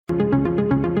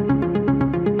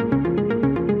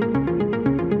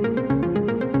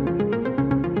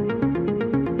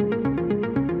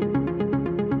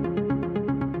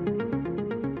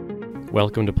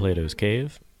Welcome to Plato's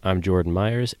Cave. I'm Jordan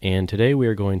Myers, and today we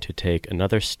are going to take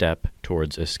another step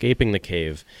towards escaping the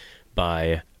cave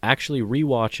by actually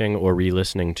rewatching or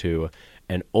re-listening to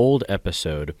an old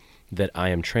episode that I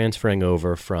am transferring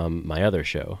over from my other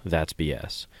show, That's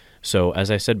BS. So, as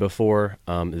I said before,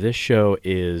 this show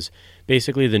is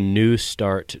basically the new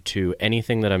start to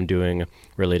anything that I'm doing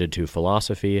related to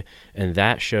philosophy, and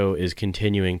that show is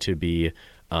continuing to be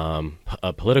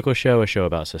a political show, a show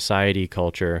about society,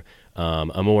 culture,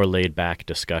 a more laid-back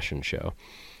discussion show.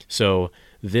 So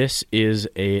this is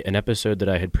an episode that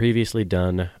I had previously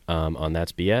done on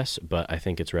That's BS, but I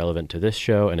think it's relevant to this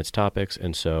show and its topics,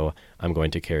 and so I'm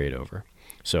going to carry it over.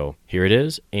 So here it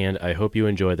is, and I hope you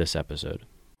enjoy this episode.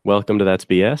 Welcome to That's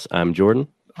BS. I'm Jordan.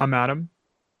 I'm Adam.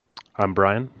 I'm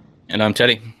Brian. And I'm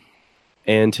Teddy.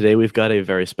 And today we've got a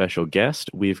very special guest.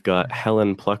 We've got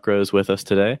Helen Pluckrose with us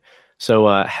today. So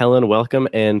Helen, welcome,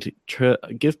 and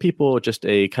give people just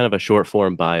a kind of a short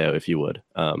form bio, if you would.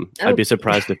 I'd be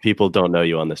surprised if people don't know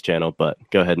you on this channel, but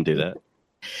go ahead and do that.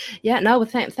 Yeah, no, well,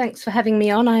 thanks for having me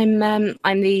on.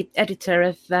 I'm the editor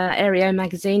of Aereo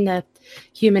magazine, a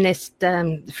humanist,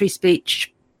 free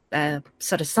speech,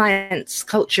 sort of science,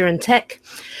 culture, and tech.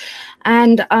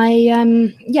 And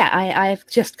I've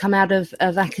just come out of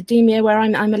academia, where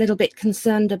I'm a little bit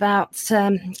concerned about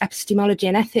epistemology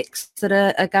and ethics that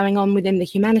are going on within the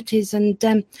humanities, and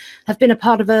have been a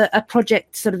part of a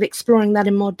project sort of exploring that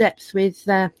in more depth with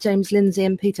James Lindsay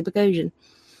and Peter Boghossian.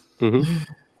 Mm-hmm.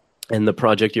 And the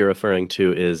project you're referring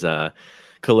to is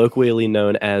colloquially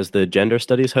known as the Gender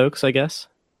Studies Hoax, I guess?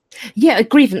 Yeah,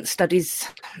 grievance studies.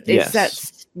 Yes.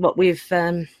 That's what we've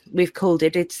called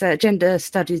it. It's gender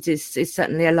studies is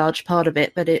certainly a large part of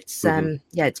it, but it's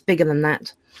it's bigger than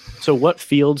that. So what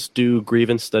fields do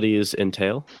grievance studies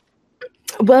entail?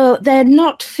 Well, they're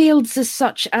not fields as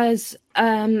such as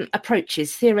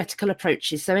approaches, theoretical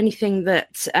approaches. So anything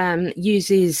that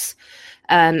uses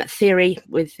theory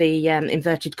with the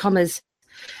inverted commas,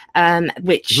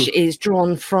 which is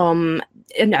drawn from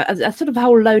a sort of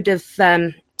whole load of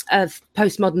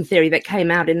postmodern theory that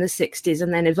came out in the 60s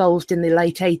and then evolved in the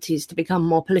late 80s to become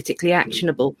more politically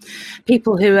actionable.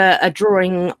 People who are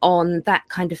drawing on that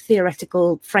kind of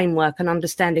theoretical framework and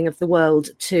understanding of the world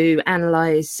to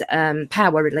analyse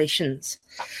power relations.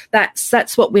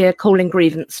 That's what we're calling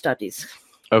grievance studies.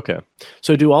 Okay.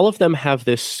 So do all of them have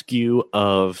this skew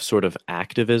of sort of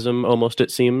activism, almost,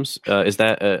 it seems? Is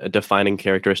that a defining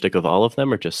characteristic of all of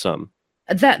them, or just some?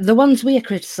 That the ones we are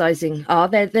criticising are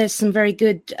there's some very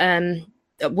good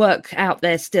work out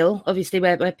there still, obviously,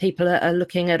 where people are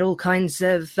looking at all kinds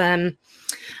of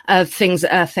things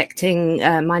that are affecting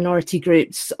minority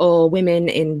groups or women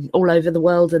in all over the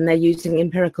world, and they're using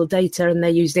empirical data and they're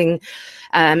using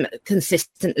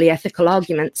consistently ethical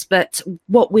arguments. But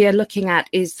what we are looking at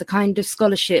is the kind of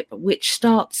scholarship which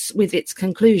starts with its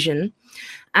conclusion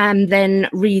and then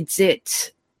reads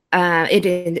it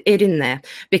in there,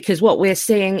 because what we're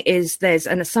seeing is there's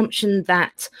an assumption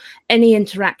that any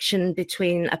interaction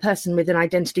between a person with an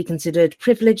identity considered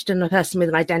privileged and a person with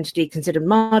an identity considered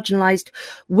marginalized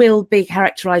will be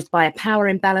characterized by a power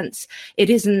imbalance. It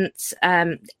isn't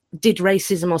did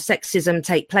racism or sexism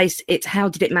take place, it's how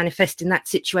did it manifest in that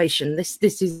situation. This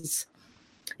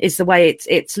is the way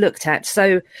it's looked at.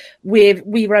 So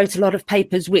we wrote a lot of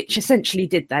papers which essentially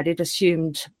did that. It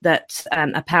assumed that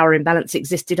a power imbalance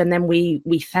existed, and then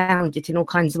we found it in all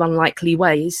kinds of unlikely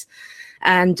ways,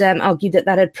 and argued that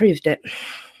had proved it.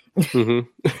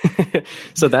 Mm-hmm.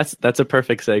 So that's a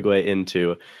perfect segue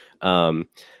into, I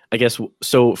guess.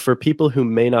 So for people who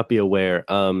may not be aware,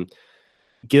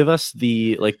 give us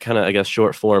the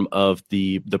short form of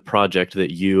the project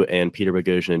that you and Peter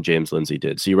Boghossian and James Lindsay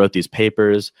did. So you wrote these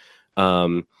papers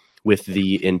with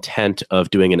the intent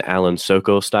of doing an Alan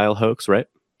Sokal style hoax, right?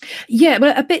 Yeah,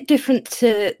 well, a bit different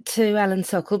to Alan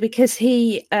Sokal, because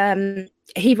he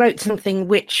wrote something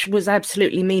which was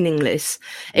absolutely meaningless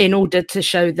in order to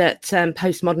show that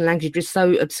postmodern language is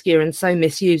so obscure and so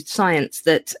misused science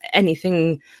that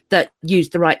anything that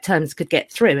used the right terms could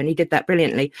get through, and he did that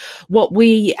brilliantly. What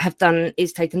we have done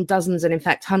is taken dozens and in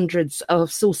fact hundreds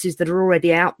of sources that are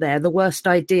already out there, the worst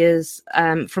ideas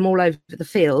from all over the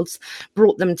fields,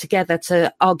 brought them together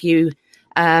to argue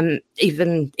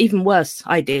even worse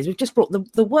ideas. We've just brought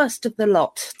the worst of the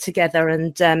lot together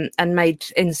and made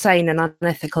insane and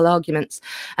unethical arguments.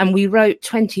 And we wrote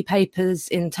 20 papers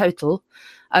in total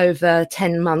over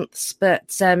 10 months,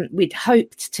 but we'd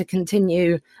hoped to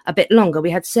continue a bit longer.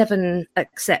 We had 7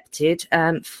 accepted,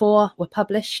 4 were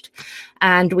published,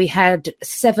 and we had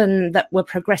 7 that were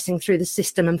progressing through the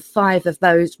system, and 5 of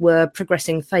those were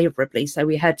progressing favourably. So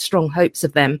we had strong hopes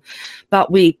of them,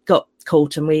 but we got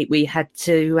caught and we had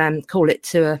to call it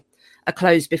to a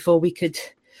close before we could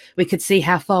see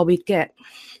how far we'd get.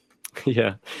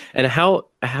 Yeah. And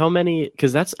how many,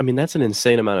 because that's an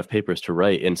insane amount of papers to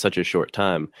write in such a short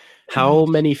time. How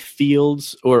many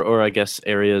fields or I guess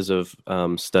areas of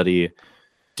study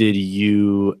did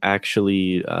you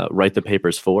actually write the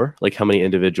papers for? Like how many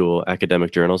individual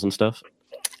academic journals and stuff?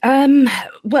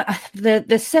 Well,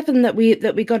 the 7 that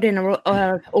we got in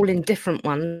are all in different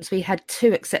ones. We had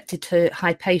 2 accepted to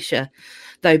Hypatia,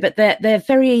 though, but they're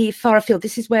very far afield.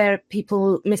 This is where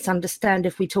people misunderstand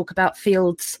if we talk about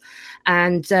fields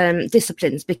and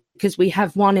disciplines, because we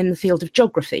have one in the field of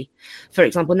geography, for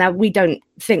example. Now, we don't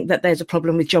think that there's a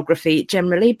problem with geography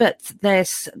generally, but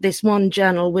this one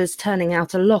journal was turning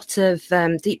out a lot of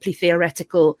deeply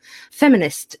theoretical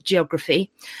feminist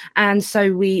geography, and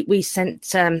so we sent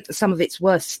some of its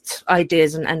worst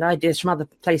ideas and ideas from other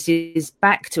places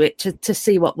back to it to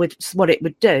see what it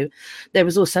would do. There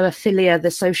was also Ophelia,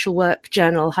 the social work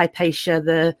journal, Hypatia,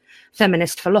 the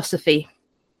feminist philosophy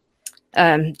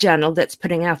journal, that's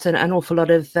putting out an awful lot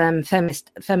of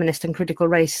feminist and critical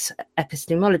race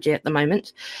epistemology at the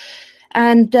moment.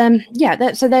 And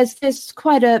so there's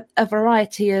quite a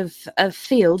variety of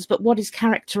fields, but what is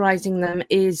characterizing them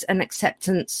is an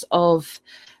acceptance of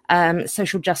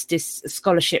social justice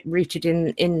scholarship rooted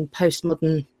in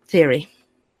postmodern theory.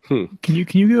 Can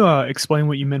you explain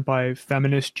what you meant by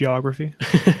feminist geography?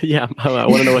 Yeah, I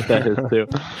want to know what that is too.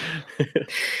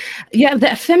 Yeah,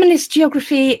 the feminist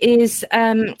geography is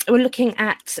we're looking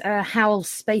at how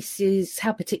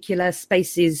particular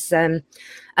spaces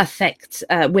affect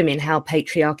women, how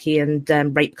patriarchy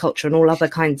and rape culture and all other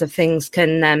kinds of things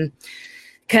can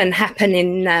happen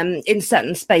in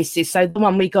certain spaces. So the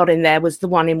one we got in there was the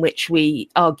one in which we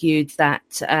argued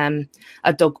that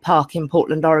a dog park in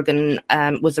Portland, Oregon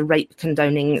was a rape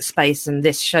condoning space, and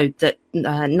this showed that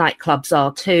nightclubs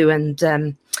are too,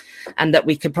 and that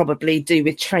we could probably do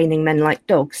with training men like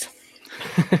dogs.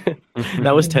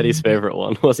 That was Teddy's favorite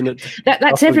one, wasn't it?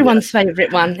 That's everyone's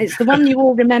favorite one. It's the one you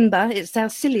all remember. It's our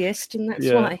silliest, and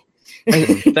that's why.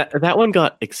 that one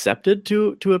got accepted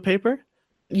to a paper?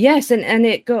 Yes, and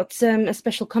it got a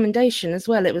special commendation as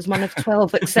well. It was one of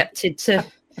 12 accepted to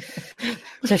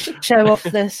show off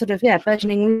the sort of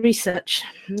burgeoning research.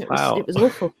 It was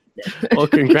awful. Well,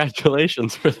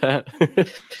 congratulations for that.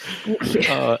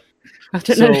 I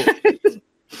don't know.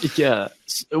 Yeah.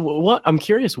 I'm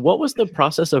curious, what was the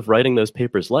process of writing those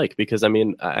papers like? Because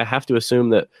I have to assume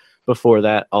that before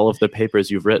that, all of the papers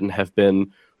you've written have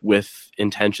been with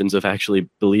intentions of actually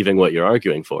believing what you're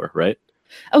arguing for, right?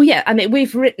 Oh, yeah.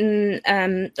 We've written,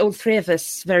 all 3 of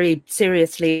us, very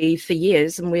seriously for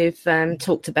years, and we've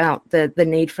talked about the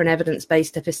need for an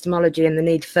evidence-based epistemology and the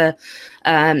need for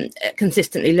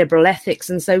consistently liberal ethics.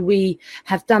 And so we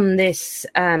have done this,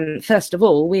 first of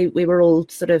all, we were all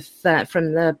sort of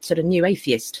from the sort of new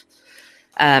atheist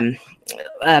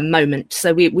moment.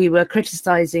 So we were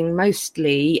criticizing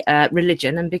mostly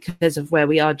religion, and because of where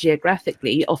we are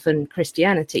geographically, often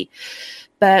Christianity.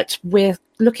 But we're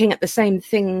looking at the same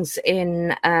things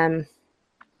in the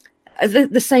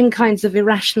same kinds of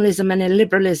irrationalism and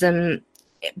illiberalism,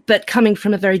 but coming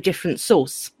from a very different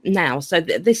source now. So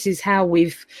this is how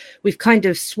we've kind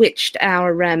of switched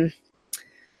our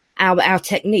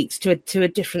techniques to a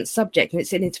different subject.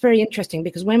 And it's very interesting,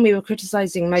 because when we were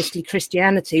criticizing mostly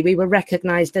Christianity, we were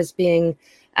recognized as being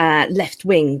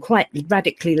left-wing, quite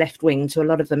radically left-wing to a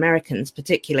lot of Americans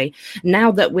particularly.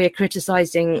 Now that we're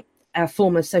criticizing our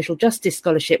form of social justice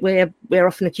scholarship, we're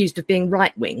often accused of being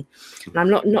right-wing. And I'm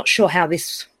not sure how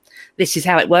this is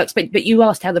how it works, but you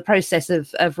asked how the process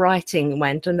of writing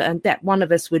went, and that one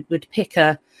of us would pick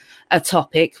a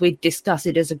topic, we'd discuss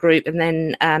it as a group, and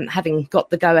then having got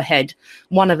the go-ahead,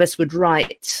 one of us would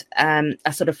write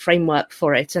a sort of framework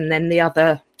for it, and then the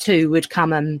other 2 would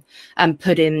come and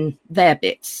put in their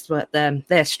bits,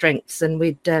 their strengths, and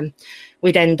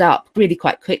we'd end up really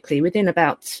quite quickly, within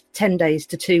about 10 days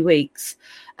to 2 weeks,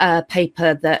 a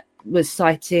paper that was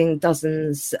citing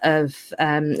dozens of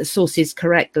sources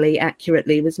correctly,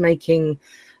 accurately, was making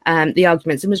the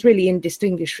arguments, and was really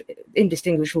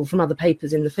indistinguishable from other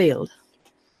papers in the field.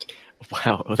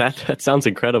 Wow, that sounds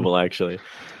incredible. Actually,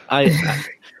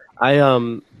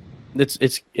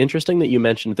 it's interesting that you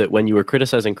mentioned that when you were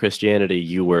criticizing Christianity,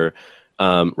 you were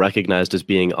recognized as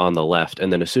being on the left,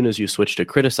 and then as soon as you switched to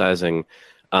criticizing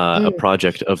a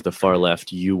project of the far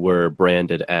left, you were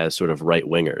branded as sort of right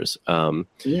wingers.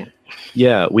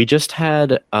 Yeah, we just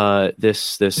had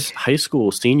this high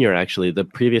school senior, actually. The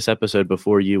previous episode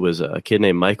before you was a kid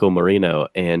named Michael Marino,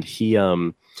 and he's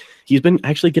been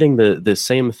actually getting the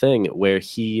same thing, where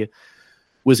he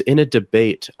was in a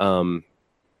debate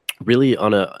really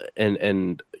on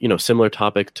and similar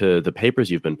topic to the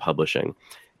papers you've been publishing.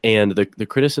 And the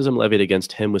criticism levied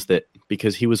against him was that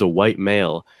because he was a white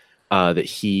male, that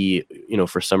he,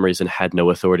 for some reason had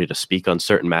no authority to speak on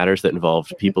certain matters that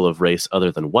involved people of race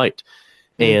other than white.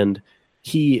 And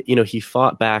he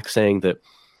fought back, saying that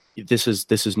this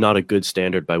is not a good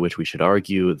standard by which we should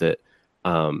argue, that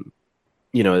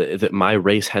that my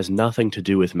race has nothing to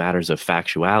do with matters of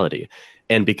factuality.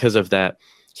 And because of that,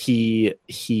 he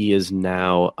is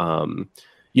now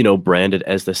branded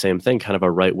as the same thing, kind of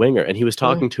a right winger. And he was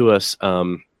talking to us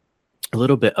a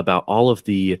little bit about all of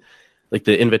the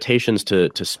invitations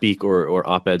to speak or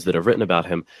op-eds that have written about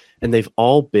him, and they've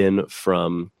all been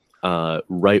from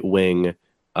right-wing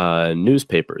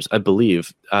newspapers, I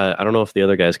believe. I don't know if the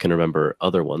other guys can remember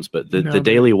other ones, but the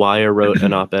Daily Wire wrote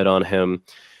an op-ed on him,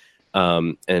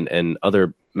 and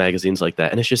other magazines like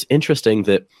that. And it's just interesting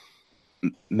that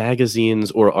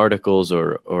magazines or articles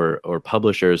or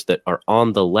publishers that are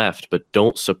on the left but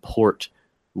don't support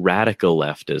radical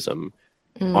leftism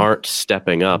aren't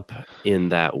stepping up in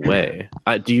that way.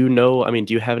 Do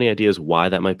you have any ideas why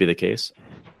that might be the case?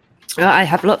 I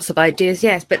have lots of ideas,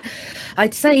 yes, but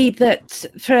I'd say that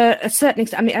for a certain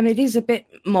extent, I mean, it is a bit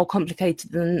more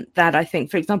complicated than that, I think.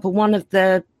 For example, one of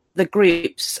the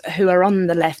groups who are on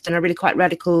the left and are really quite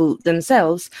radical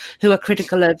themselves, who are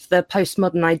critical of the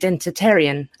postmodern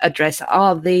identitarian address,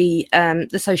 are the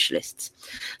socialists.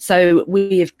 So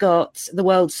we've got the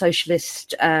World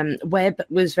Socialist Web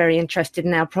was very interested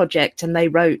in our project, and they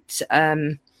wrote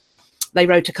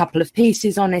a couple of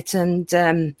pieces on it, and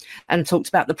talked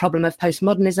about the problem of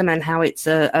postmodernism and how it's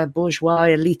a bourgeois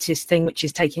elitist thing which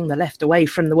is taking the left away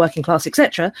from the working class,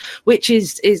 etc., which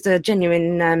is a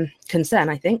genuine concern,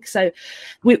 I think. So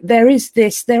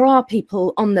there are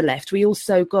people on the left. We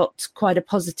also got quite a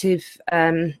positive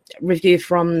review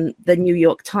from the New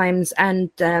York Times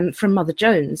and from Mother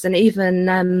Jones, and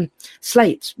even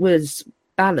Slate was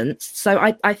balanced. So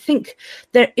I think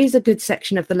there is a good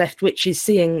section of the left which is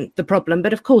seeing the problem,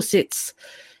 but of course it's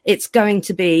going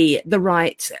to be the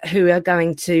right who are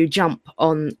going to jump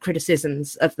on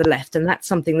criticisms of the left, and that's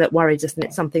something that worries us, and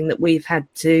it's something that we've had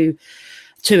to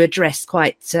address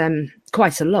quite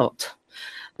a lot,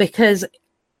 because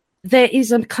there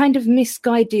is a kind of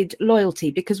misguided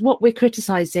loyalty, because what we're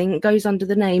criticizing goes under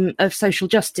the name of social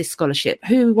justice scholarship.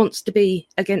 Who wants to be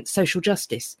against social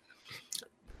justice?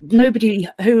 Nobody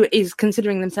who is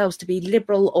considering themselves to be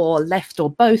liberal or left or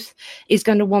both is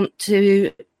going to want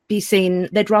to be seen.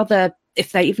 They'd rather,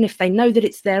 even if they know that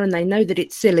it's there and they know that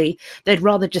it's silly, they'd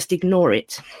rather just ignore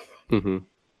it.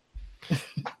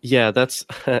 Yeah,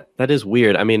 that is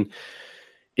weird. I mean,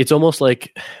 it's almost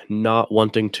like not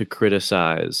wanting to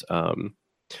criticize.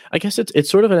 I guess it's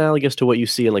sort of analogous to what you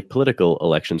see in like political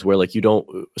elections, where like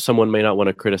someone may not want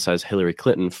to criticize Hillary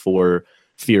Clinton for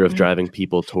fear of driving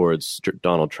people towards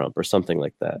Donald Trump or something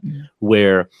like that,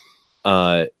 where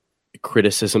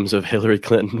criticisms of Hillary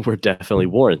Clinton were definitely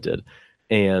warranted.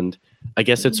 And I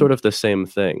guess it's sort of the same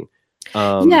thing.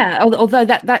 Although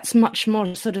that's much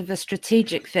more sort of a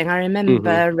strategic thing. I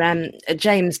remember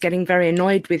James getting very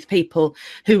annoyed with people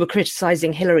who were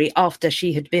criticizing Hillary after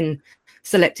she had been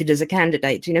selected as a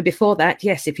candidate. Before that,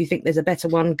 yes, if you think there's a better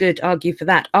one, good, argue for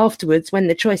that. Afterwards, when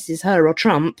the choice is her or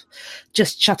Trump,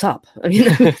 just shut up.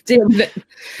 Deal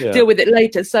with it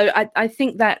later. So I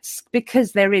think that's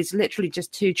because there is literally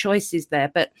just two choices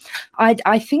there. But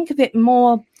I think of it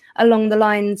more along the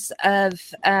lines of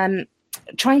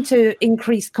trying to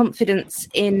increase confidence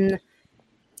in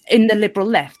the liberal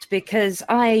left, because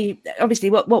obviously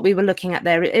what we were looking at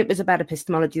there, it was about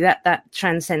epistemology that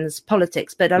transcends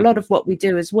politics, but a lot of what we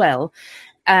do as well,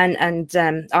 and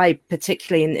I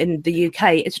particularly in the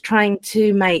UK, is trying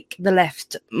to make the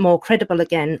left more credible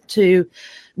again to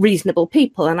reasonable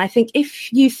people. And I think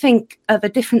if you think of a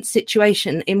different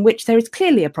situation in which there is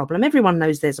clearly a problem, everyone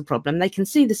knows there's a problem, they can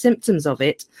see the symptoms of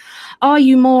it, are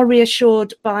you more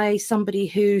reassured by somebody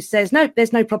who says, no,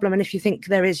 there's no problem, and if you think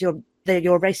there is, you're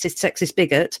racist, sexist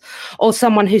bigot, or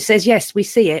someone who says, yes, we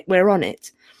see it, we're on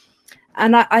it?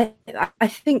 And I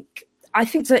think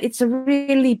that it's a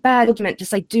really bad argument to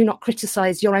say, do not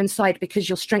criticize your own side because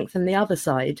you'll strengthen the other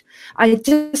side. I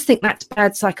just think that's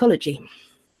bad psychology.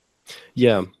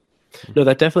 Yeah, no,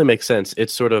 that definitely makes sense.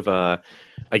 It's sort of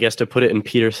I guess to put it in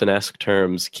Peterson-esque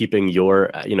terms, keeping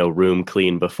your room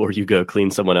clean before you go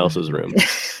clean someone else's room.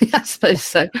 I suppose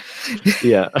so.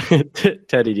 Yeah.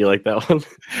 Teddy, do you like that one?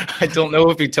 I don't know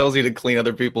if he tells you to clean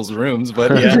other people's rooms,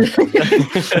 but yeah.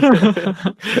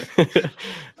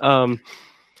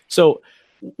 So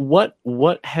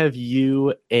what have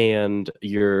you and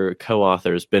your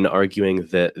co-authors been arguing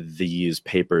that these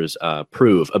papers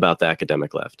prove about the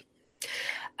academic left?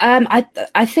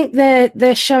 I think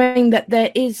they're showing that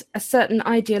there is a certain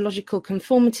ideological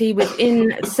conformity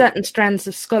within certain strands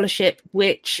of scholarship,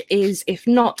 which is, if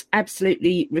not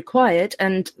absolutely required,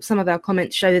 and some of our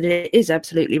comments show that it is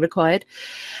absolutely required,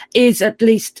 is at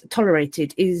least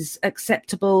tolerated, is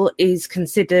acceptable, is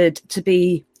considered to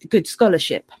be good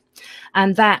scholarship.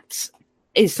 And that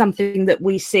is something that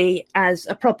we see as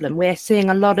a problem. We're seeing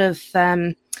a lot of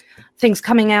things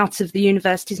coming out of the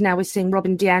universities now. We're seeing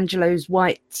Robin DiAngelo's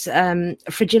white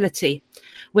fragility,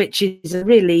 which is a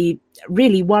really,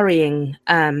 really worrying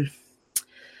kind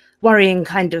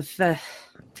of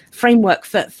framework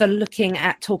for looking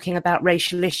at talking about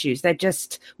racial issues. They're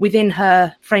just, within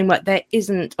her framework, there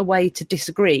isn't a way to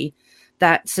disagree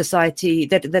that society,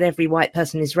 that every white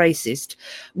person is racist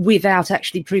without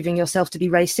actually proving yourself to be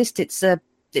racist. It's a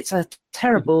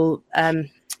terrible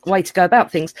way to go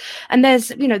about things. And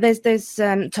there's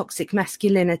toxic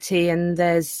masculinity, and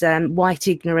there's white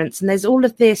ignorance, and there's all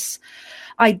of this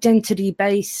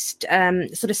identity-based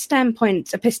sort of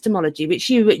standpoint epistemology, which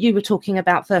you were talking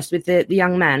about first with the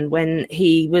young man, when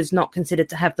he was not considered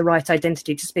to have the right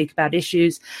identity to speak about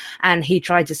issues, and he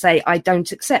tried to say, I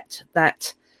don't accept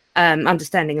that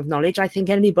understanding of knowledge. I think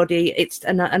anybody, it's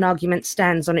an argument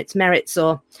stands on its merits,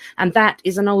 and that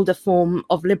is an older form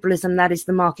of liberalism. That is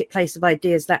the marketplace of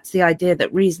ideas. That's the idea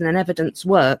that reason and evidence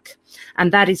work,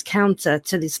 and that is counter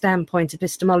to the standpoint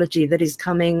epistemology that is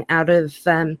coming out of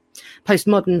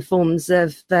postmodern forms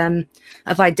of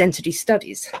identity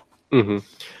studies. Mm-hmm.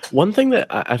 One thing that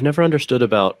I've never understood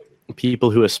about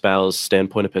people who espouse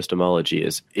standpoint epistemology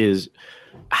is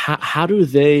how do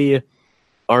they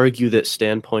argue that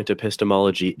standpoint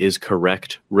epistemology is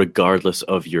correct regardless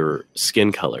of your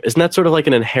skin color? Isn't that sort of like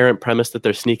an inherent premise that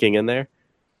they're sneaking in there?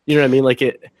 You know what I mean? Like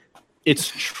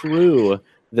it's true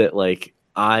that like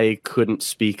I couldn't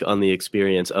speak on the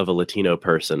experience of a Latino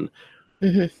person,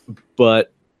 mm-hmm.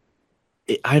 but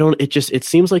it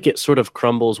seems like it sort of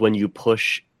crumbles when you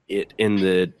push it in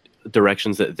the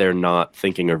directions that they're not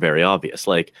thinking are very obvious.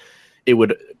 Like it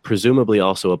would presumably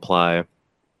also apply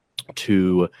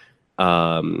to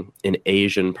an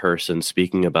Asian person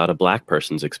speaking about a Black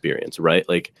person's experience, right?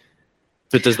 Like,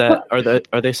 but does that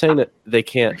are they saying that they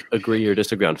can't agree or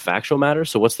disagree on factual matters?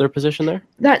 So what's their position there?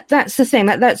 That's the thing.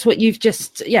 That's what you've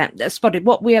just spotted.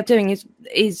 What we are doing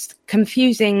is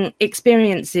confusing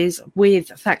experiences with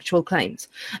factual claims.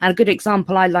 And a good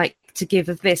example I like to give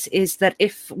of this is that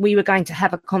if we were going to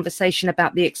have a conversation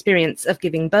about the experience of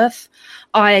giving birth,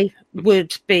 I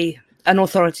would be an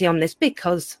authority on this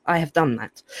because I have done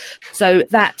that. So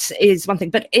that is one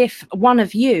thing. But if one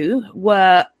of you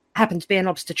happened to be an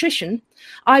obstetrician,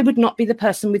 I would not be the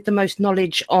person with the most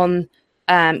knowledge on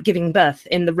giving birth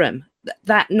in the room.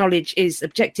 That knowledge is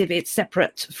objective. It's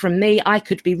separate from me. I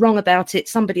could be wrong about it.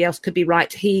 Somebody else could be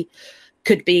right. He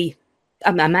could be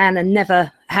a man and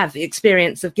never have the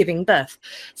experience of giving birth.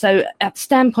 So at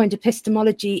standpoint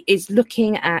epistemology is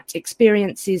looking at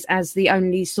experiences as the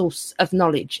only source of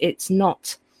knowledge. It's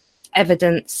not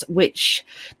evidence, which,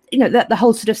 that the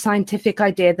whole sort of scientific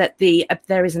idea that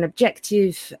there is an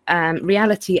objective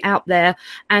reality out there,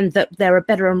 and that there are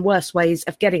better and worse ways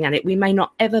of getting at it. We may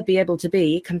not ever be able to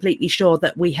be completely sure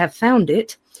that we have found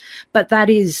it, but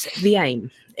that is the aim.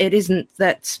 It isn't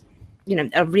that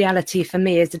a reality for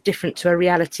me is different to a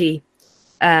reality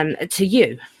to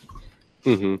you.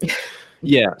 Mm-hmm.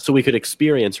 Yeah, so we could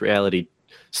experience reality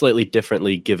slightly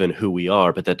differently given who we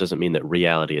are, but that doesn't mean that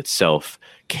reality itself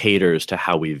caters to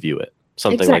how we view it.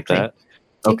 Something exactly. like that?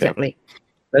 Okay. Exactly.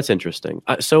 That's interesting.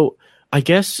 So I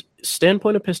guess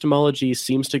standpoint epistemology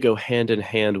seems to go hand in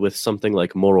hand with something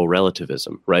like moral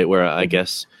relativism, right? Where I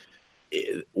guess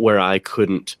where I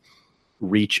couldn't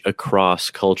reach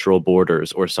across cultural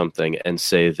borders or something and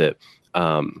say that,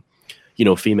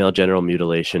 female genital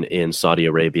mutilation in Saudi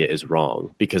Arabia is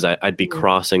wrong, because I'd be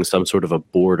crossing some sort of a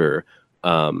border,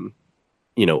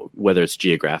 whether it's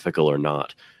geographical or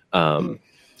not,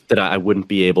 that I wouldn't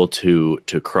be able to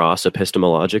cross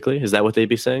epistemologically. Is that what they'd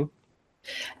be saying?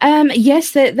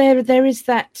 Yes, there is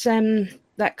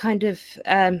that kind of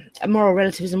moral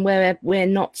relativism where we're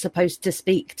not supposed to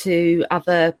speak to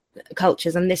other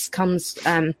cultures, and this comes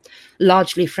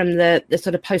largely from the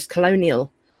sort of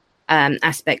post-colonial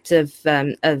aspect of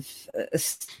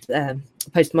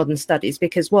postmodern studies,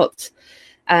 because what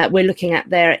we're looking at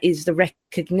there is the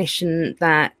recognition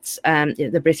that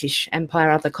the British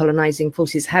Empire, other colonizing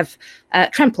forces have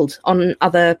trampled on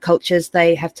other cultures.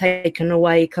 They have taken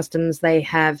away customs. They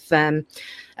have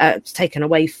taken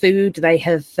away food. They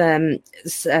have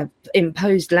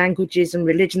imposed languages and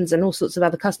religions and all sorts of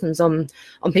other customs on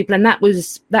people, and that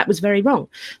was very wrong.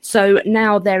 So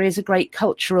now there is a great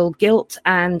cultural guilt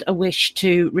and a wish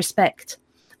to respect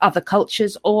other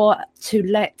cultures, or to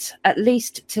let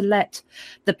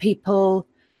the people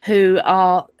who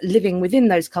are living within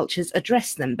those cultures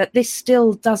address them. But this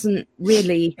still doesn't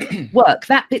really work.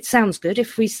 That bit sounds good.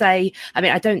 If we say, I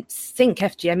mean, I don't think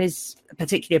FGM is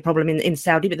particularly a problem in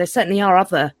Saudi, but there certainly are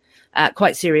other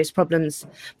quite serious problems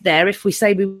there. If we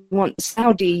say we want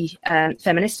Saudi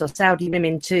feminists or Saudi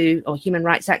women or human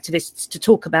rights activists to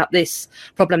talk about this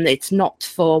problem, it's not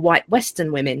for white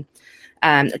Western women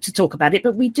to talk about it,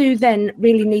 but we do then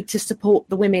really need to support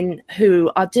the women who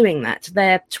are doing that.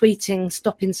 They're tweeting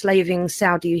 "Stop enslaving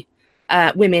Saudi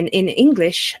women" in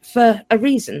English for a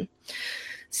reason.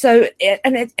 So,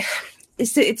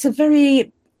 it's a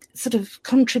very sort of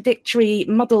contradictory,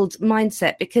 muddled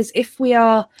mindset, because if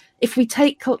we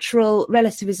take cultural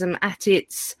relativism to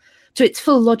its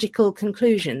full logical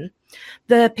conclusion,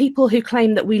 the people who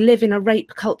claim that we live in a rape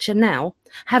culture now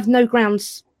have no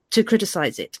grounds to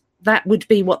criticize it. That would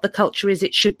be what the culture is.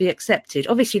 It should be accepted.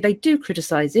 Obviously, they do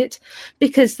criticize it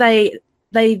because they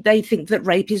think that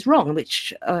rape is wrong,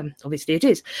 which obviously it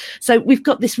is. So we've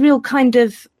got this real kind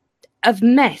of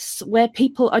mess where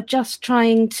people are just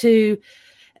trying to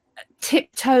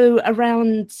tiptoe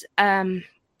around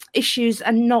issues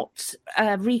and not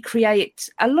recreate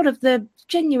a lot of the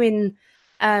genuine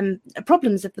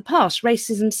problems of the past: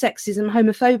 racism, sexism,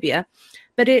 homophobia.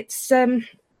 But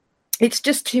it's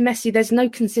just too messy. There's no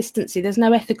consistency. There's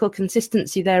no ethical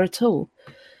consistency there at all.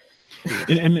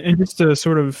 And just to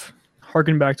sort of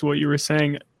harken back to what you were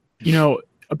saying,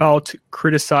 about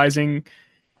criticizing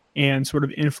and sort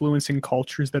of influencing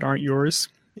cultures that aren't yours,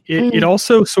 it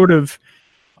also sort of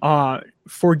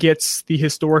forgets the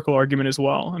historical argument as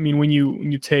well. I mean, when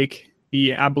you take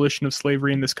the abolition of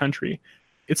slavery in this country,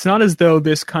 it's not as though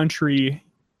this country,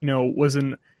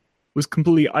 was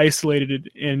completely isolated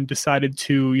and decided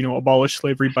to, abolish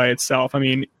slavery by itself. I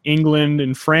mean, England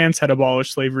and France had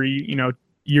abolished slavery,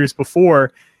 years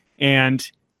before, and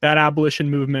that abolition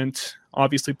movement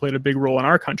obviously played a big role in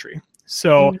our country.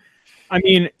 So, I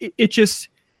mean,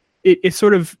 it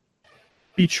sort of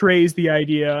betrays the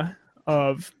idea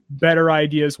of better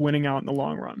ideas winning out in the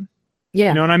long run. Yeah.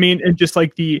 You know what I mean? And just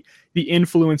like the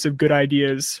influence of good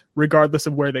ideas, regardless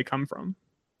of where they come from.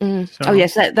 So. Oh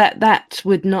yes, that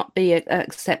would not be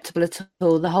acceptable at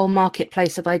all. The whole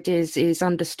marketplace of ideas is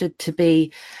understood to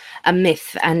be a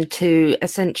myth, and to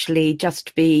essentially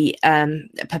just be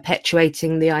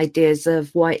perpetuating the ideas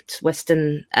of white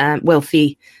Western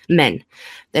wealthy men.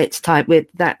 It's tied with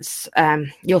that's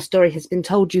your story has been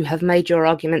told. You have made your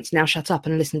arguments. Now shut up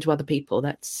and listen to other people.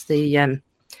 That's the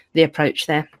approach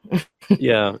there.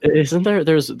 Yeah, isn't there?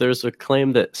 There's a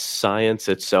claim that science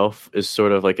itself is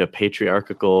sort of like a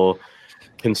patriarchal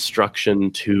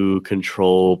construction to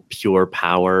control pure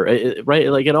power, right?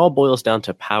 Like it all boils down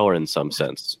to power in some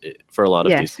sense for a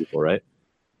lot of these people, right?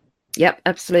 Yep,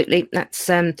 absolutely. That's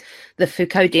the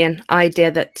Foucauldian idea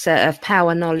that of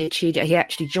power, knowledge. He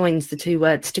actually joins the two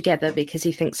words together because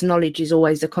he thinks knowledge is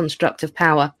always a construct of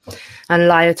power. And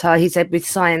Lyotard, he said with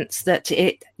science that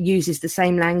it uses the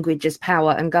same language as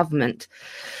power and government.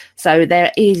 So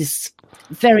there is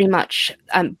very much,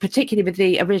 particularly with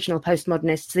the original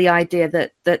postmodernists, the idea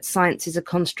that science is a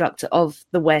construct of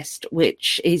the West,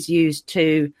 which is used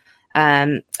to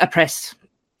oppress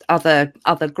other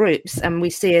groups, and we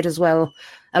see it as well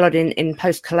a lot in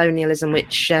post-colonialism,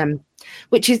 which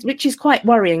is quite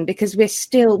worrying, because we're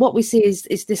still what we see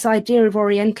is this idea of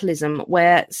Orientalism,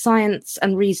 where science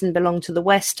and reason belong to the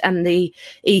West, and the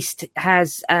East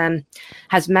has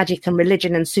magic and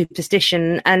religion and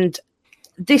superstition. And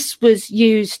this was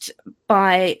used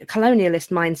by colonialist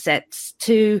mindsets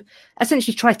to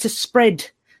essentially try to spread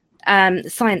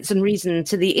science and reason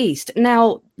to the East.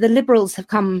 Now the liberals have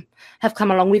come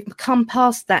along. We've come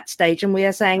past that stage, and we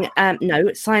are saying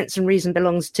no, science and reason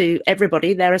belongs to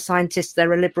everybody. There are scientists,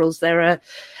 there are liberals, there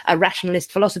are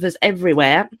rationalist philosophers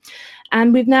everywhere,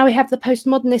 and we have the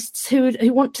postmodernists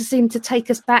who want to seem to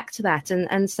take us back to that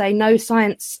and say no,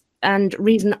 science and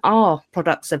reason are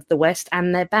products of the West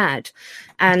and they're bad.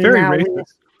 And very now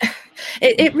racist.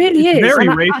 It really is very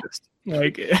racist.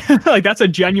 Like that's a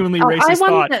genuinely racist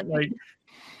thought. Like,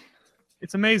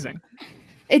 it's amazing.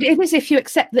 It is if you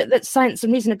accept that science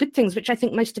and reason are good things, which I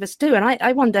think most of us do. And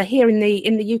I wonder here in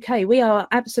the UK, we are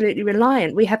absolutely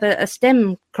reliant. We have a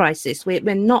STEM crisis.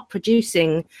 We're not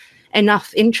producing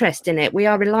enough interest in it. We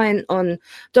are reliant on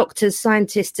doctors,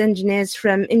 scientists, engineers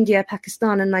from India,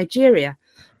 Pakistan, and Nigeria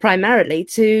primarily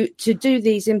to do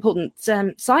these important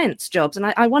science jobs. And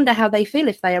I wonder how they feel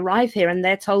if they arrive here and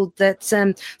they're told that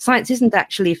science isn't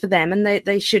actually for them and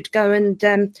they should go and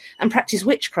practice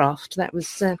witchcraft. That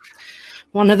was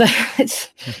one of the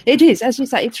it is, as you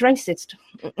say, it's racist.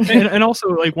 and also,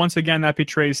 like, once again, that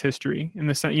betrays history in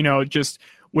the sense, just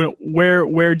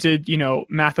where did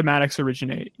mathematics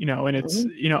originate, and it's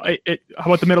how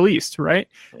about the Middle East, right?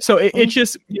 So it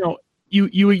just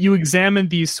you examine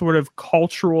these sort of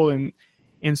cultural and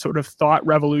sort of thought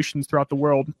revolutions throughout the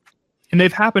world, and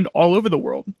they've happened all over the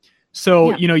world.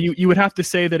 So you would have to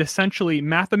say that essentially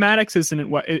mathematics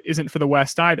isn't for the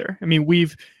West either. I mean,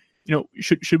 we've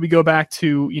should we go back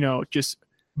to just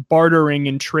bartering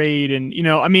and trade and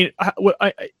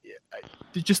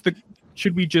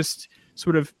should we just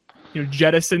sort of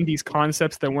jettison these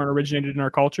concepts that weren't originated in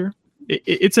our culture?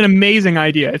 It's an amazing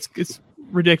idea. It's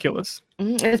ridiculous.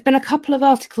 There's been a couple of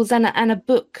articles and a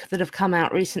book that have come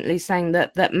out recently saying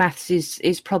that maths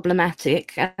is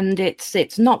problematic, and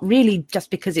it's not really just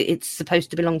because it's supposed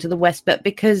to belong to the West, but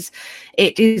because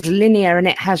it is linear and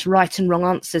it has right and wrong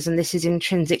answers, and this is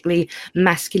intrinsically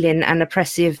masculine and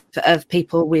oppressive of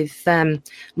people with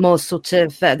more sort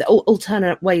of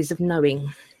alternate ways of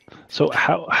knowing. So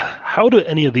how do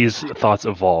any of these thoughts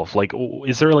evolve? Like,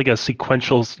 is there like a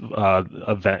sequential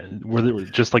event? Were there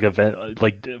just like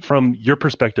from your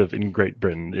perspective in Great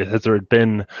Britain, has there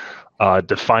been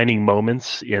defining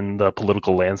moments in the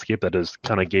political landscape that has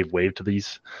kind of gave way to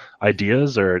these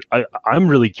ideas? Or I'm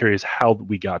really curious how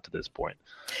we got to this point.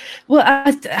 Well,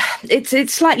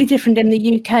 it's slightly different in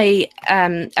the UK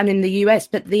and in the US,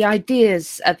 but the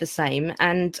ideas are the same.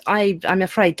 And I'm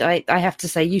afraid I have to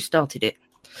say you started it.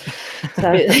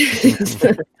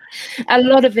 So a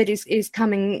lot of it is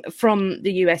coming from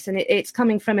the US, and it's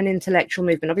coming from an intellectual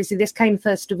movement. Obviously, this came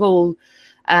first of all.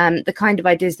 The kind of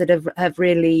ideas that have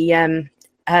really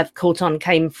have caught on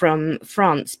came from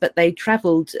France, but they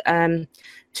travelled to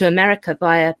America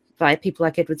via people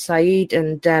like Edward Said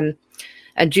and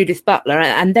Judith Butler,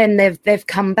 and then they've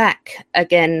come back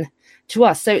again to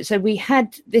us. So we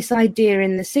had this idea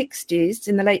in the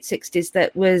late 60s,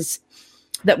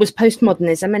 that was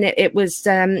postmodernism, and it was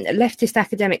leftist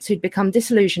academics who'd become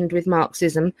disillusioned with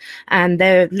Marxism, and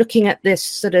they're looking at this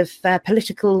sort of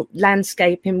political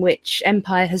landscape in which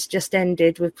empire has just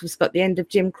ended. We've got the end of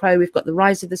Jim Crow, we've got the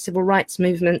rise of the civil rights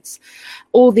movements.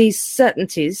 All these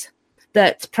certainties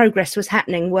that progress was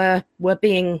happening were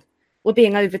being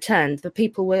overturned. The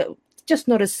people were just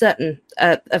not as certain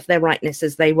of their rightness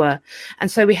as they were, and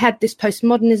so we had this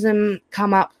postmodernism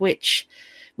come up, which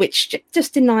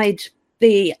just denied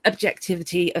the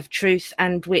objectivity of truth,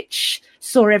 and which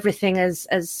saw everything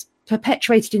as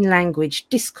perpetuated in language,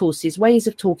 discourses, ways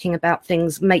of talking about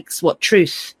things makes what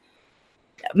truth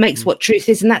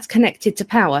is, and that's connected to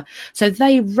power. So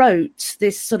they wrote,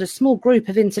 this sort of small group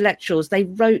of intellectuals, they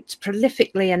wrote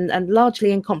prolifically and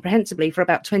largely incomprehensibly for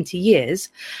about 20 years,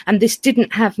 and this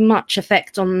didn't have much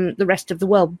effect on the rest of the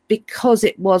world because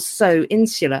it was so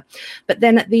insular. But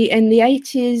then in the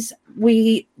 80s,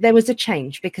 there was a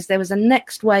change, because there was a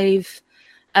next wave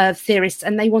of theorists,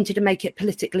 and they wanted to make it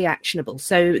politically actionable.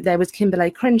 So there was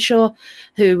Kimberlé Crenshaw,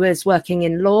 who was working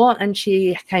in law, and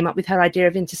she came up with her idea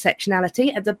of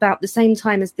intersectionality. At about the same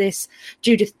time as this,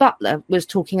 Judith Butler was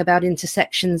talking about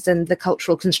intersections and the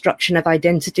cultural construction of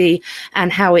identity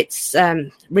and how it's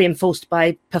reinforced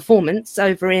by performance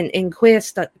over in queer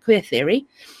theory.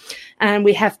 And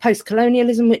we have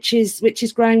post-colonialism, which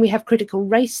is growing. We have critical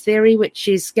race theory, which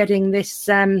is getting this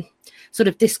sort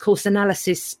of discourse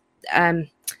analysis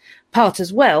part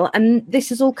as well. And this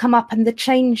has all come up, and the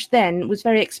change then was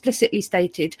very explicitly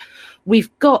stated. We've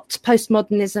got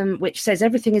postmodernism, which says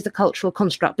everything is a cultural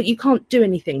construct, but you can't do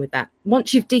anything with that.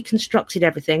 Once you've deconstructed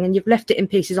everything and you've left it in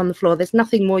pieces on the floor, there's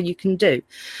nothing more you can do.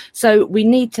 So we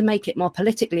need to make it more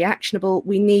politically actionable.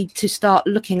 We need to start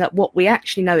looking at what we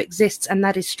actually know exists, and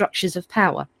that is structures of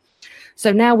power.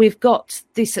 So now we've got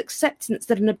this acceptance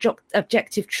that an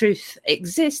objective truth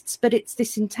exists, but it's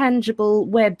this intangible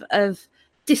web of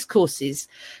discourses.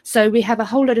 So we have a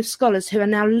whole lot of scholars who are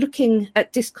now looking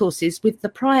at discourses with the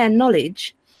prior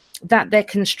knowledge that they're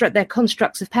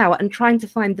constructs of power, and trying to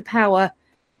find the power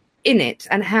in it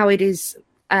and how it is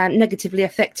negatively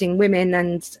affecting women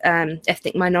and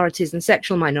ethnic minorities and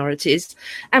sexual minorities.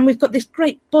 And we've got this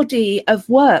great body of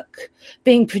work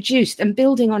being produced and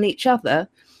building on each other,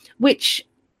 which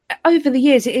over the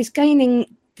years it is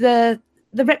gaining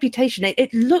the reputation,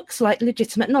 it looks like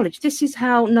legitimate knowledge. This is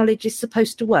how knowledge is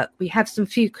supposed to work. We have some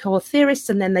few core theorists,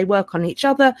 and then they work on each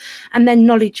other, and then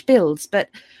knowledge builds. But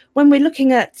when we're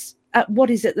looking at what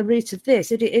is at the root of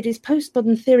this, it is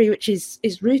postmodern theory, which is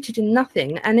rooted in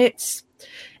nothing, and it's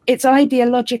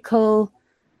ideological,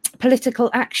 political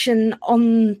action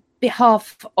on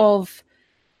behalf of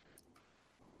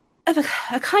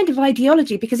a kind of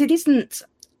ideology, because it isn't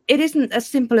as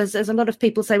simple as a lot of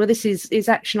people say, well, this is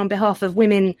action on behalf of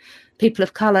women, people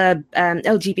of color,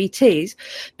 LGBTs,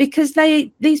 because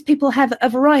these people have a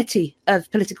variety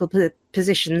of political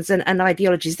positions and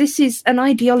ideologies. This is an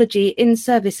ideology in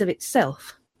service of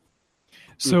itself.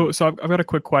 So I've got a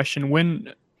quick question.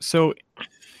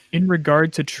 In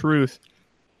regard to truth,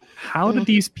 how do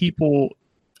these people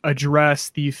address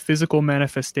the physical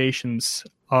manifestations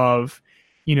of,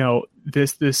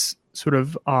 this sort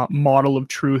of model of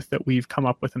truth that we've come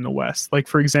up with in the West? Like,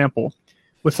 for example,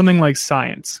 with something like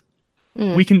science,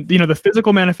 we can, the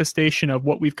physical manifestation of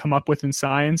what we've come up with in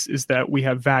science is that we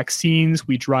have vaccines,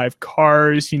 we drive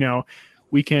cars,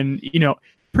 we can,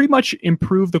 pretty much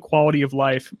improve the quality of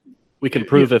life. We can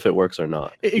prove if it works or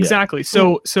not. Exactly.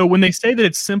 Yeah. So when they say that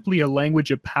it's simply a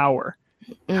language of power,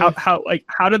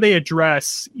 how do they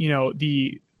address,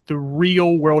 the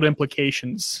real world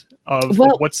implications of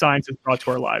what science has brought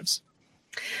to our lives?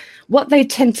 What they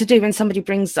tend to do when somebody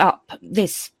brings up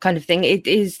this kind of thing, it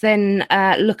is then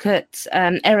look at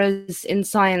errors in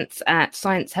science, at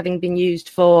science having been used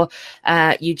for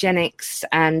eugenics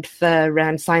and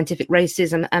for scientific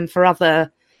racism and for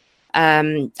other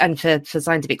and for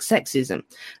scientific sexism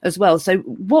as well. So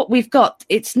what we've got,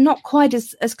 it's not quite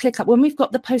as clear cut. When we've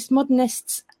got the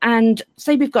postmodernists, and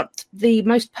say we've got the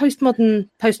most postmodernist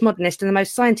and the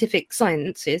most scientific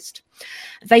scientist,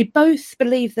 they both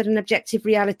believe that an objective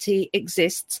reality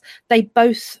exists. They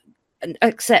both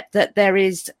accept that there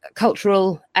is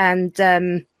cultural and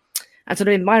sort of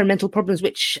environmental problems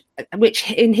which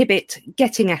inhibit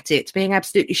getting at it, being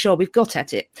absolutely sure we've got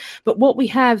at it. But what we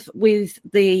have with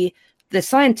the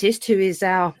scientist, who is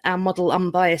our model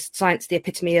unbiased science, the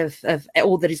epitome of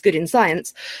all that is good in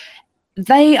science,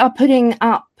 they are putting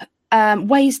up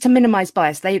ways to minimize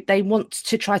bias. They want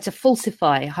to try to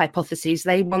falsify hypotheses.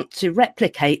 They want to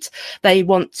replicate. They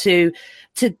want to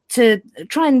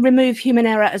try and remove human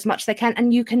error as much as they can.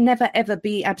 And you can never, ever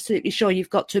be absolutely sure you've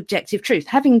got to objective truth.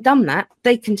 Having done that,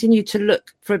 they continue to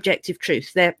look for objective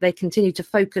truth. They continue to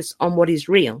focus on what is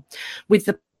real. With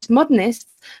the modernists,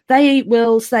 they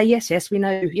will say, yes, we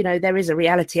know, there is a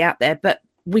reality out there, but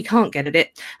we can't get at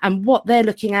it. And what they're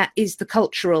looking at is the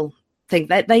cultural thing.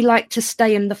 They like to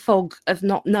stay in the fog of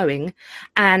not knowing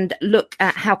and look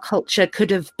at how culture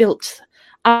could have built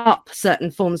up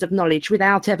certain forms of knowledge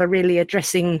without ever really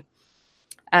addressing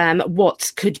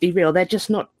what could be real. They're just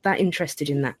not that interested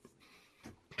in that.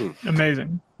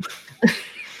 Amazing.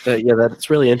 Yeah, that's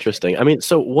really interesting. I mean,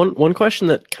 so one question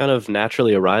that kind of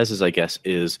naturally arises, I guess,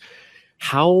 is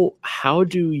how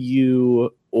do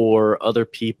you or other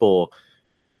people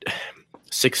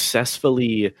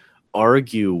successfully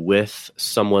argue with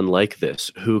someone like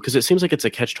this, who, because it seems like it's a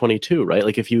catch-22, right?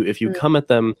 Like if you come at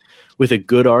them with a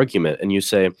good argument and you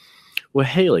say, well,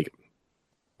 hey, like,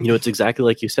 it's exactly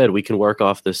like you said, we can work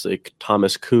off this like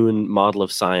Thomas Kuhn model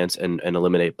of science and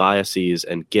eliminate biases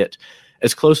and get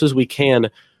as close as we can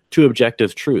to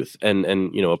objective truth and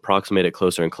approximate it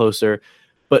closer and closer.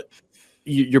 But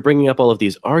you're bringing up all of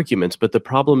these arguments, but the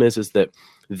problem is that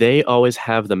they always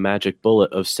have the magic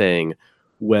bullet of saying,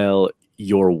 well,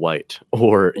 you're white,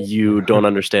 or you don't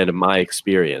understand my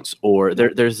experience, or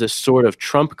there's this sort of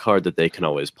trump card that they can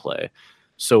always play.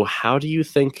 So how do you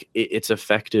think it's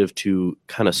effective to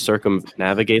kind of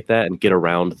circumnavigate that and get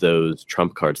around those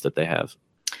trump cards that they have?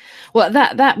 Well,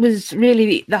 that was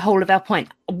really the whole of our point.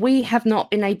 We have not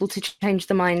been able to change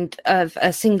the mind of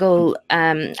a single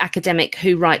academic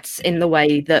who writes in the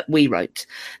way that we wrote.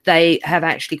 They have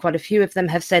actually, quite a few of them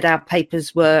have said our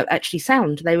papers were actually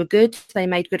sound. They were good. They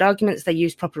made good arguments. They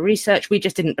used proper research. We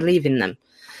just didn't believe in them.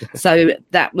 So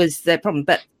that was their problem.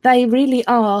 But they really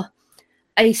are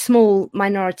a small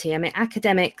minority. I mean,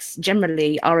 academics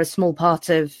generally are a small part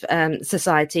of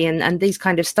society, and these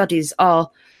kind of studies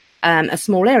are a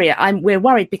small area. We're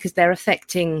worried because they're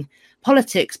affecting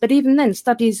politics, but even then,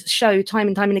 studies show time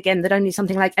and time and again that only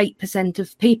something like 8%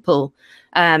 of people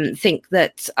think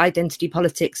that identity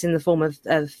politics in the form of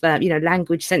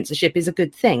language censorship is a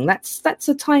good thing. That's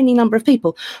a tiny number of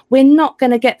people. We're not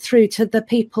going to get through to the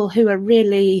people who are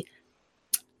really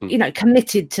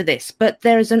committed to this, but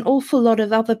there is an awful lot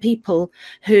of other people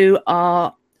who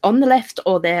are on the left,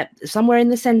 or they're somewhere in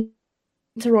the centre,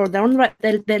 or they're on the right.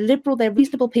 They're liberal, they're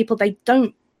reasonable people. They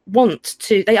don't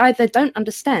they either don't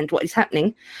understand what is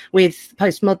happening with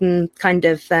postmodern kind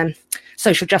of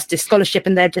social justice scholarship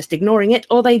and they're just ignoring it,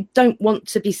 or they don't want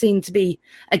to be seen to be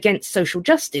against social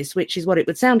justice, which is what it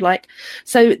would sound like.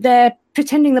 So they're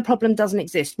pretending the problem doesn't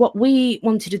exist. What we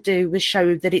wanted to do was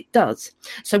show that it does.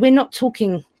 So we're not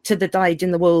talking to the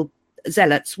dyed-in-the-wool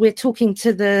zealots. We're talking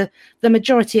to the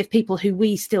majority of people who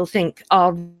we still think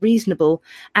are reasonable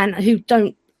and who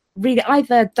don't really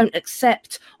either don't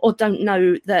accept or don't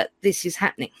know that this is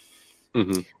happening.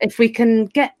 Mm-hmm. If we can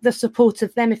get the support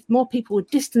of them, if more people would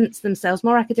distance themselves,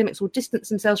 more academics will distance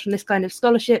themselves from this kind of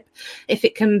scholarship, if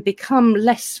it can become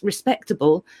less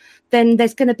respectable, then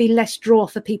there's going to be less draw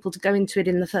for people to go into it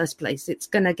in the first place. It's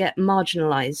going to get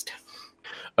marginalized.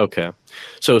 Okay.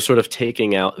 So sort of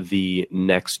taking out the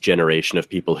next generation of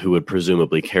people who would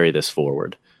presumably carry this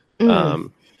forward.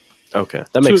 Okay,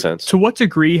 that makes sense. To what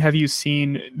degree have you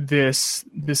seen this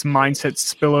mindset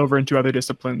spill over into other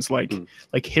disciplines like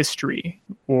history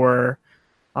or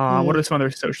what are some other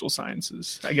social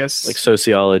sciences? I guess like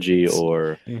sociology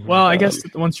or. Well, I guess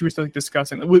the ones you were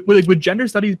discussing. Would gender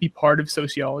studies be part of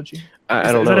sociology?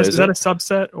 I don't know. Is that a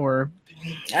subset or?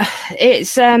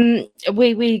 It's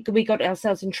we got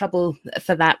ourselves in trouble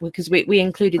for that because we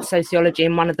included sociology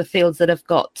in one of the fields that have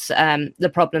got the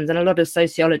problems, and a lot of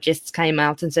sociologists came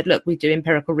out and said, look, we do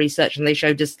empirical research, and they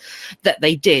showed us that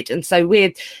they did. And so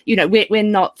we're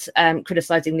not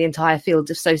criticizing the entire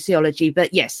field of sociology,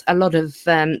 but yes, a lot of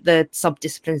the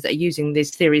subdisciplines that are using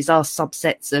these theories are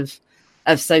subsets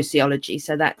of sociology,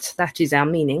 so that is our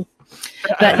meaning.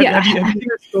 But, have you seen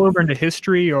this spill over into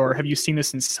history, or have you seen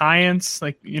this in science?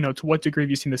 Like, to what degree have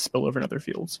you seen this spill over in other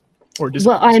fields or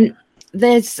disciplines?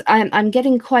 Well, I'm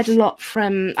getting quite a lot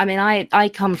from. I mean, I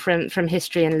come from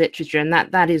history and literature, and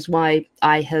that is why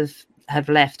I have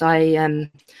left. I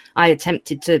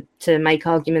attempted to make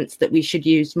arguments that we should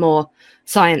use more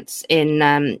science in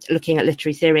looking at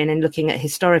literary theory and in looking at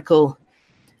historical.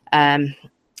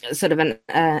 Sort of an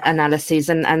analyses,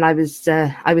 and I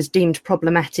was deemed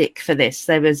problematic for this.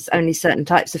 There was only certain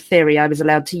types of theory I was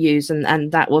allowed to use,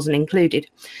 and that wasn't included.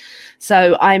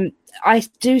 So I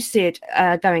do see it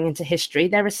going into history.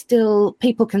 There are still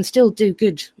people can still do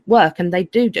good work, and they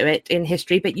do it in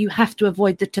history, but you have to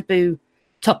avoid the taboo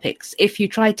topics. If you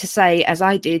try to say, as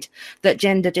I did, that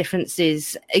gender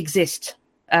differences exist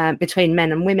between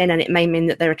men and women, and it may mean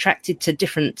that they're attracted to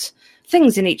different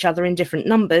things in each other in different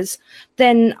numbers,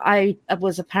 then I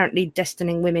was apparently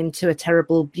destining women to a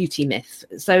terrible beauty myth.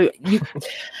 So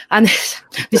and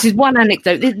this is one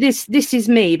anecdote. This is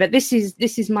me, but this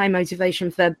is my motivation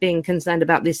for being concerned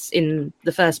about this in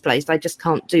the first place. I just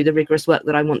can't do the rigorous work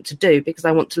that I want to do because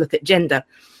I want to look at gender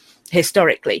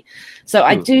historically. So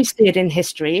I do see it in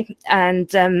history and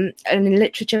in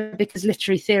literature, because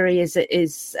literary theory is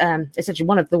essentially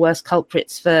one of the worst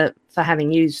culprits for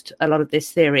having used a lot of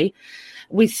this theory.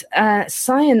 With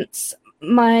science,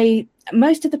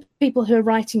 most of the people who are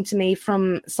writing to me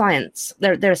from science,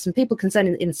 there are some people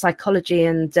concerned in psychology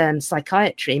and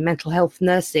psychiatry, mental health,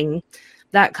 nursing,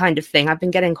 that kind of thing. I've been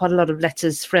getting quite a lot of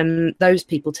letters from those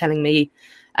people telling me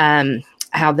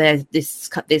how this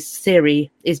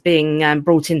theory is being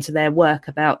brought into their work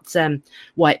about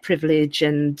white privilege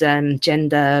and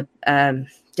gender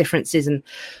differences and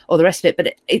all the rest of it.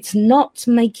 But it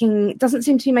doesn't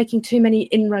seem to be making too many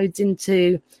inroads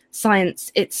into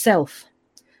science itself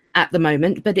at the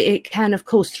moment. But it can, of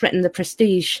course, threaten the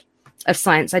prestige of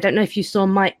science. I don't know if you saw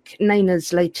Mike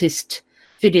Naina's latest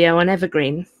video on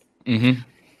Evergreen.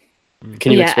 Mm-hmm.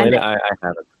 Can you explain it? I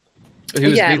haven't.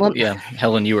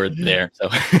 Helen, you were there. So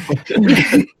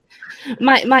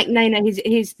Mike Naina,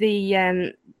 he's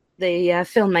the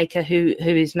filmmaker who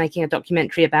is making a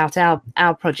documentary about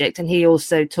our project, and he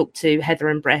also talked to Heather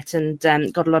and Brett and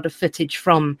got a lot of footage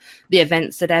from the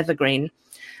events at Evergreen.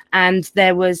 And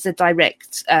there was a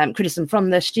direct criticism from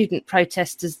the student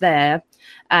protesters there,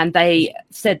 and they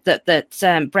said that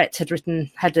Brett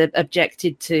had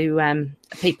objected to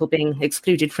people being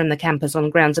excluded from the campus on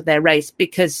grounds of their race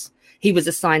because he was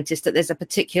a scientist, that there's a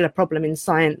particular problem in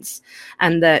science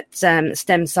and that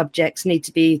STEM subjects need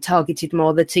to be targeted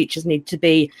more. The teachers need to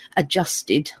be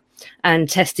adjusted and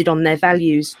tested on their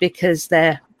values because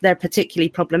they're particularly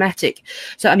problematic.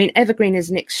 So, I mean, Evergreen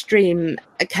is an extreme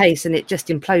case, and it just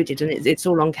imploded, and it's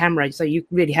all on camera. So you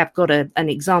really have got an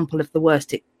example of the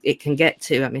worst it can get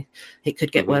to. I mean, it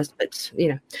could get worse, but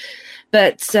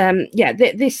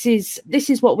this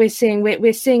is what we're seeing.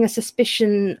 We're seeing a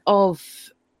suspicion of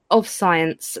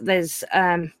science. There's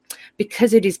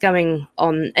because it is going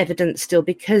on evidence still,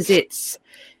 because it's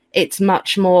it's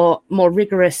much more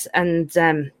rigorous and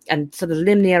sort of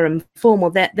linear and formal,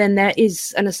 then there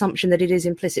is an assumption that it is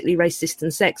implicitly racist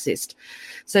and sexist.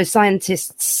 So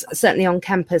scientists, certainly on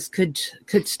campus, could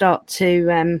start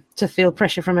to feel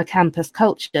pressure from a campus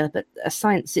culture, but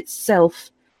science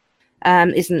itself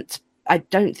isn't, I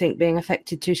don't think, being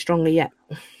affected too strongly yet.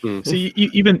 So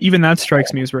even that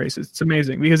strikes me as racist. It's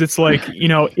amazing because it's like,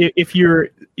 if you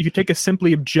take a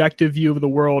simply objective view of the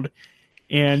world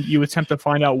and you attempt to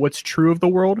find out what's true of the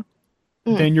world,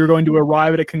 then you're going to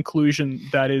arrive at a conclusion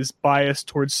that is biased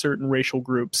towards certain racial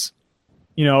groups,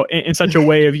 in such a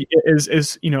way of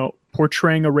is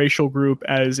portraying a racial group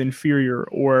as inferior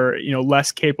or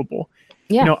less capable.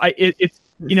 Yeah.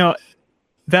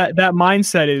 That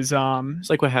mindset is it's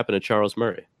like what happened to Charles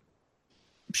Murray.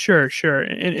 Sure,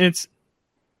 and it's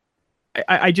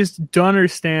I just don't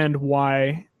understand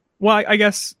why. Well, I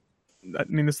guess. I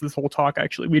mean, this whole talk,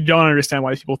 actually, we don't understand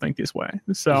why people think this way.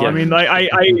 So, yeah. I mean,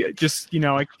 I just,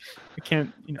 I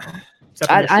can't,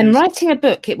 I'm writing a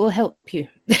book. It will help you.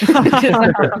 This is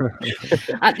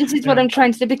what I'm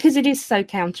trying to do, because it is so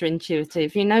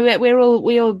counterintuitive.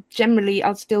 We all generally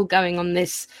are still going on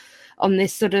this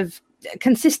sort of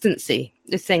consistency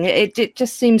thing. It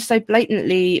just seems so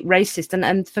blatantly racist.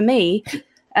 And for me,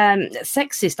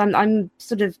 sexist. I'm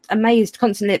sort of amazed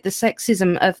constantly at the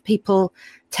sexism of people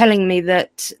telling me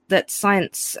that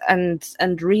science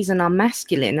and reason are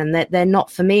masculine and that they're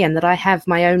not for me, and that I have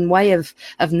my own way of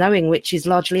knowing, which is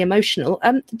largely emotional.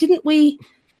 Didn't we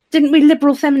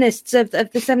liberal feminists of the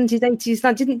 70s,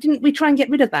 80s, didn't we try and get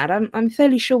rid of that? I'm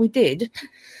fairly sure we did.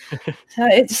 So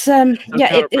it's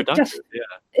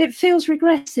it feels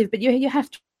regressive, but you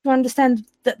have to understand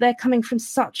that they're coming from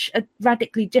such a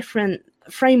radically different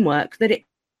framework that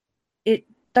it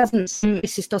doesn't seem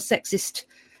racist or sexist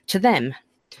to them.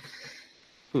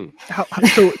 How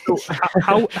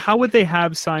would they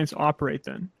have science operate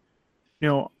then?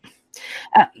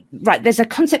 Right, there's a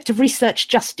concept of research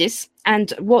justice,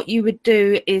 and what you would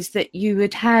do is that you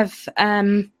would have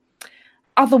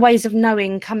other ways of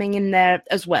knowing coming in there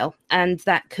as well, and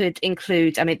that could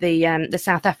include, the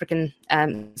South African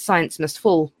Science Must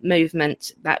Fall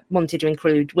movement that wanted to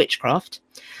include witchcraft,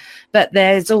 but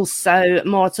there's also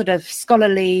more sort of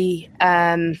scholarly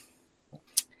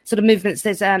sort of movements.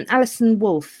 There's Alison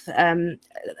Wolfe, and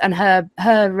her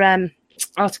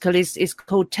article is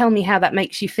called "Tell Me How That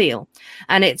Makes You Feel,"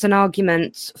 and it's an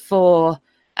argument for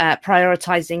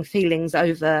prioritizing feelings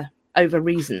over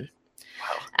reason.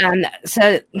 And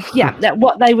so,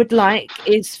 what they would like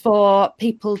is for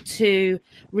people to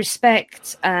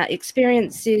respect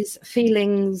experiences,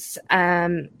 feelings,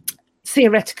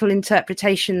 theoretical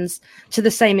interpretations to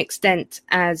the same extent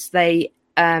as they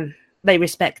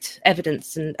respect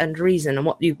evidence and reason, and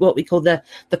what we call the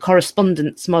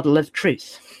correspondence model of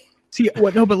truth. See,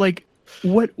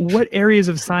 what areas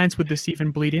of science would this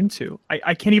even bleed into?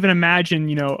 I can't even imagine,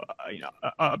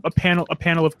 a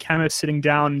panel of chemists sitting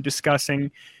down and discussing,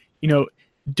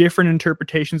 different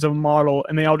interpretations of a model,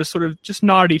 and they all just sort of just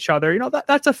nod at each other.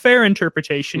 That's a fair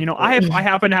interpretation. I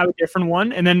happen to have a different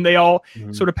one, and then they all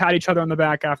sort of pat each other on the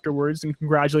back afterwards and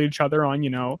congratulate each other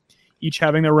on, each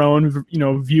having their own,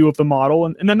 view of the model,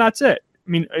 and then that's it. I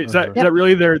mean, is that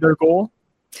really their goal?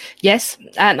 Yes,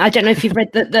 I don't know if you've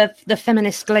read the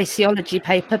feminist glaciology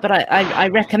paper, but I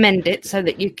recommend it so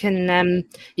that you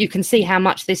can see how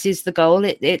much this is the goal.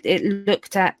 It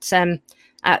looked at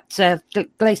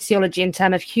glaciology in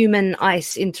terms of human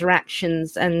ice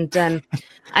interactions and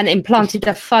implanted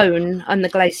a phone on the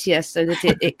glacier so that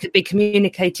it could be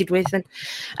communicated with. And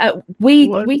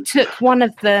we took one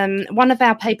of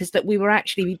our papers that we were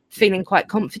actually feeling quite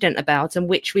confident about, and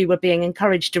which we were being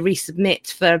encouraged to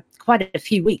resubmit for quite a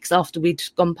few weeks after we'd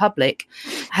gone public,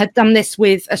 had done this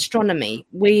with astronomy.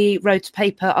 We wrote a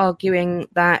paper arguing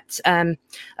that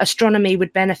astronomy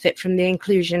would benefit from the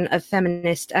inclusion of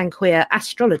feminist and queer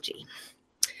astrology.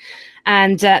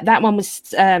 And that one was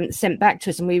sent back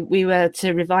to us, and we were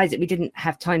to revise it. We didn't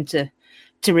have time to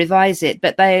revise it,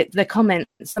 but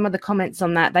some of the comments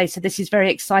on that, they said, this is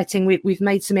very exciting. We've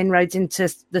made some inroads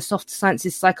into the soft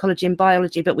sciences, psychology and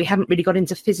biology, but we haven't really got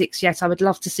into physics yet. I would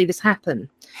love to see this happen.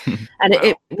 And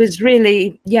it was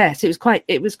really, yes, it was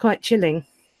quite chilling.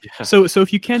 Yeah. So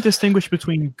if you can't distinguish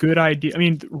between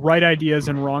right ideas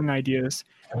and wrong ideas,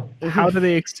 how do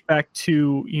they expect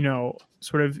to,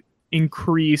 sort of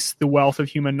increase the wealth of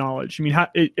human knowledge?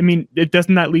 It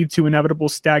doesn't that lead to inevitable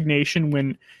stagnation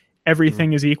when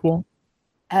everything is equal?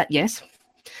 Yes.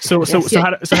 So Yes,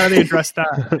 how do they address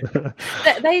that?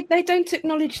 They don't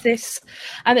acknowledge this,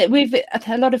 and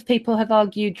a lot of people have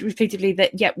argued repeatedly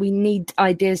that we need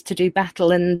ideas to do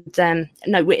battle, and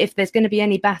no, if there's going to be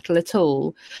any battle at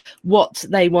all, what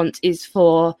they want is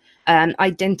for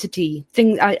identity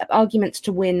arguments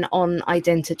to win on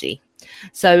identity.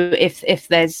 So if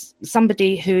there's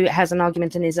somebody who has an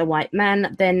argument and is a white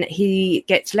man, then he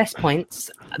gets less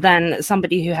points than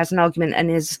somebody who has an argument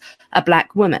and is a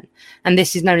black woman. And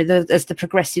this is known as the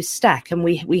progressive stack. And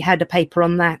we had a paper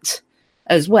on that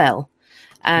as well.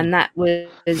 And that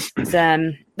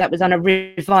was on a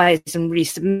revise and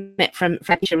resubmit from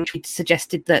Fracture, which we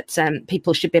suggested that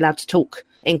people should be allowed to talk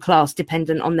in class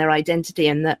dependent on their identity,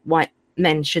 and that white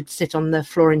men should sit on the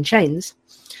floor in chains.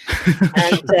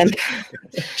 And,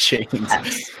 Chains.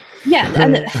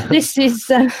 And this is,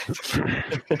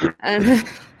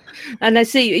 and I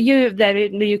see you there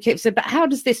in the UK. So, but how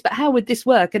would this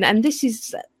work? And this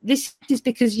is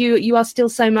because you are still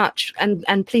so much,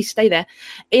 and please stay there,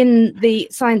 in the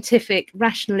scientific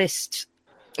rationalist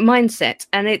mindset,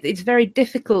 and it's very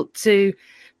difficult to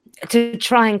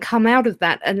try and come out of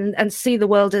that and see the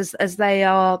world as they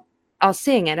are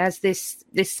seeing it, as this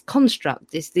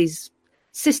construct, these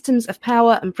systems of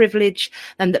power and privilege,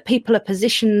 and that people are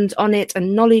positioned on it,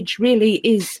 and knowledge really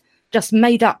is just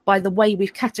made up by the way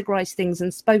we've categorized things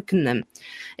and spoken them.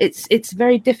 It's a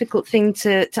very difficult thing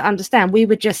to understand. We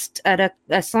were just at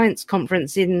a science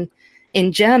conference in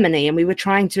Germany, and we were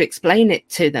trying to explain it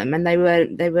to them, and they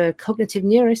were cognitive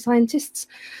neuroscientists,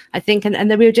 I think, and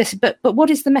they were just, but what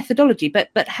is the methodology?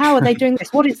 But how are they doing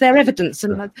this? What is their evidence?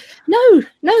 And like, no,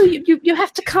 you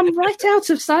have to come right out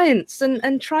of science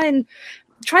and try and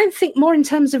think more in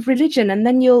terms of religion, and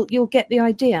then you'll get the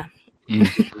idea.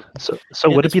 So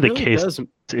would it be the case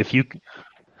if you?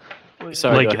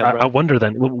 Sorry, like, I wonder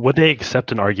then, would they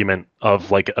accept an argument of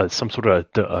like some sort of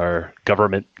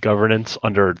government governance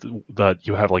under that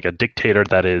you have like a dictator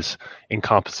that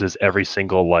encompasses every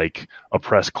single like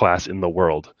oppressed class in the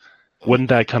world? Wouldn't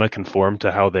that kind of conform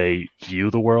to how they view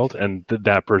the world, and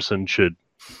that person should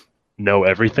know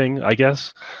everything, I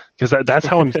guess? Because that's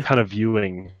how I'm kind of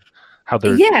viewing how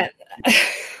they're... Yeah.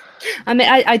 I mean,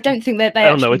 I don't think that they I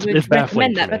don't know, actually it's would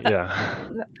baffling recommend that,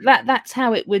 to me, but that's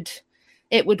how it would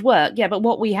work. Yeah, but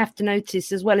what we have to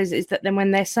notice as well is that then when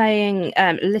they're saying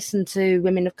listen to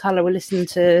women of color or listen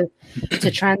to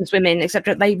trans women,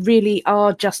 etc., they really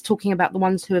are just talking about the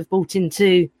ones who have bought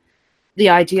into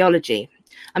the ideology.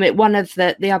 I mean, one of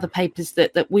the other papers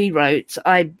that we wrote,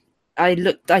 I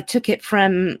took it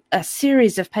from a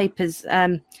series of papers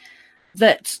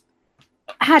that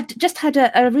had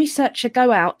a researcher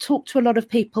go out, talk to a lot of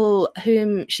people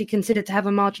whom she considered to have a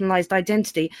marginalized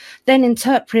identity, then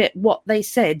interpret what they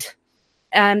said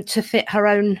to fit her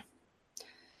own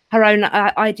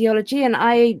ideology. And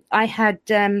I had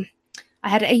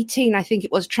 18, I think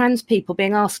it was, trans people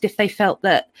being asked if they felt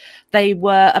that they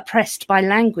were oppressed by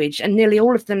language, and nearly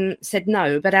all of them said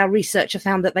no, but our researcher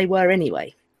found that they were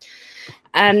anyway.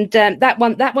 And that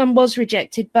one was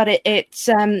rejected, but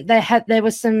there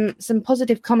was some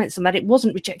positive comments on that. It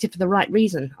wasn't rejected for the right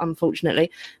reason,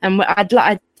 unfortunately. And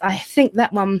I think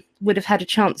that one would have had a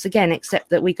chance again, except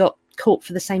that we got caught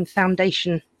for the same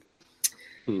foundation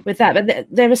with that. But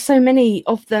there are so many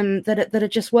of them that are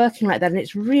just working like that, and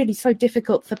it's really so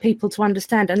difficult for people to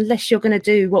understand unless you're going to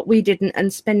do what we did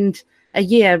and spend a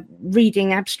year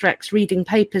reading abstracts, reading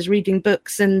papers, reading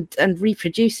books, and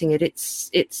reproducing it. It's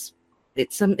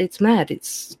mad.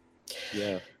 It's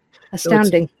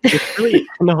astounding. It's really,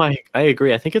 no, I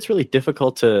agree. I think it's really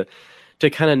difficult to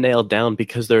kind of nail down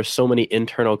because there are so many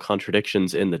internal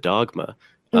contradictions in the dogma.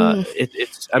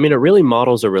 It really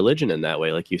models a religion in that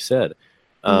way, like you said.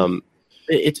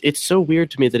 It's so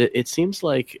weird to me that it seems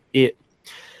like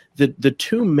the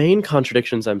two main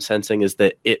contradictions I'm sensing is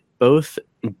that it both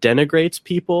denigrates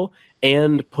people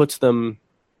and puts them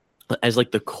as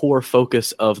like the core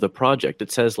focus of the project.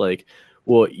 It says like,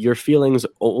 well, your feelings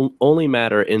only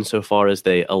matter insofar as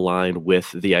they align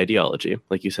with the ideology,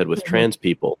 like you said, with trans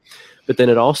people. But then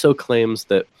it also claims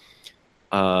that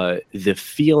the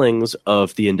feelings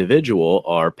of the individual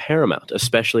are paramount,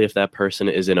 especially if that person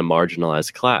is in a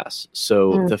marginalized class.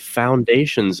 So the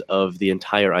foundations of the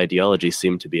entire ideology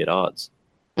seem to be at odds.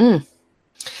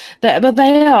 But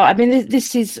they are. I mean,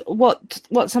 this is what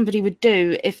somebody would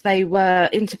do if they were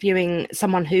interviewing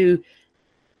someone who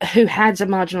had a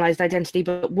marginalized identity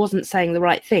but wasn't saying the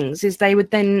right things, is they would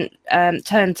then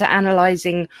turn to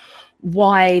analyzing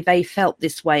why they felt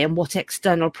this way and what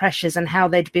external pressures and how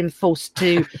they'd been forced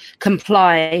to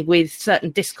comply with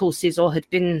certain discourses or had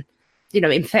been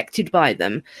infected by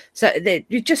them. So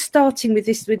you're just starting with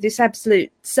this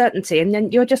absolute certainty, and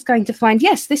then you're just going to find,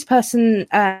 yes, this person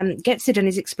gets it and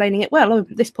is explaining it well. Oh,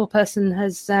 this poor person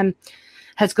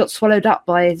has got swallowed up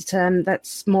by it.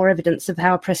 That's more evidence of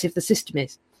how oppressive the system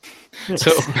is.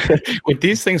 So with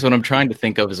these things, what I'm trying to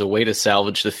think of is a way to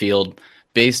salvage the field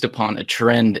based upon a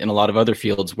trend in a lot of other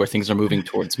fields where things are moving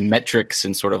towards metrics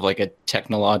and sort of like a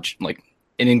like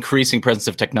an increasing presence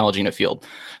of technology in a field.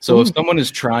 So if someone is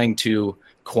trying to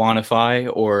quantify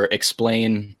or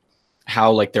explain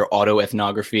how like their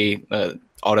autoethnography,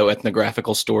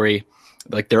 autoethnographical story,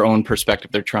 like their own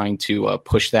perspective, they're trying to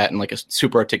push that in like a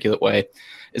super articulate way.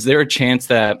 Is there a chance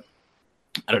that,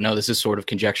 I don't know, this is sort of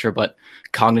conjecture, but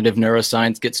cognitive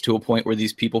neuroscience gets to a point where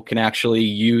these people can actually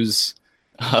use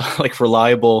like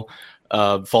reliable,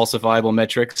 falsifiable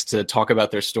metrics to talk about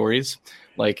their stories?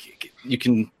 Like you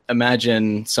can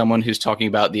imagine someone who's talking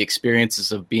about the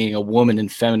experiences of being a woman in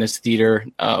feminist theater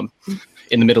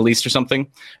in the Middle East or something.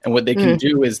 And what they can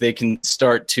do is they can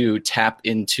start to tap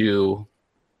into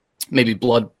maybe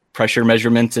blood pressure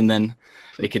measurements, and then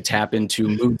they could tap into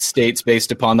mood states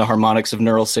based upon the harmonics of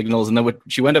neural signals. And then what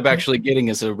you end up actually getting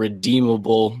is a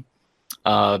redeemable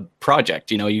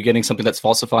project. You're getting something that's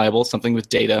falsifiable, something with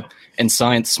data, and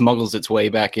science smuggles its way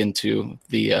back into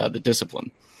the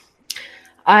discipline.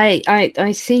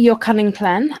 I see your cunning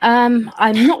plan.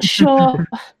 I'm not sure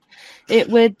it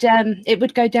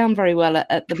would go down very well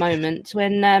at the moment,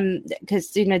 when because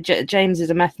James is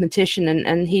a mathematician,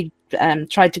 and he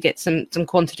tried to get some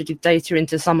quantitative data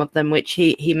into some of them, which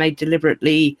he made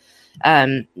deliberately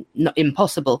not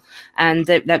impossible, and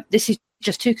that this is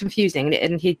just too confusing.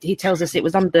 And he tells us it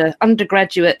was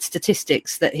undergraduate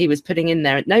statistics that he was putting in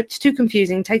there. Nope, it's too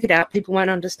confusing. Take it out. People won't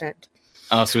understand.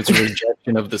 So it's a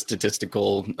rejection of the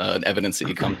statistical evidence that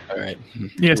you come. All right.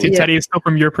 Yeah, see, Teddy, still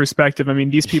from your perspective, I mean,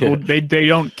 these people, they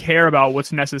don't care about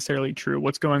what's necessarily true,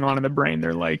 what's going on in the brain.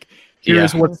 They're like,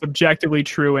 here's what's objectively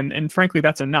true, and frankly,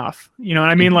 that's enough. You know what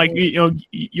I mean? Like,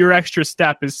 your extra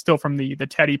step is still from the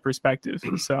Teddy perspective.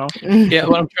 So yeah,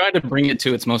 well, I'm trying to bring it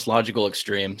to its most logical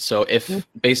extreme. So if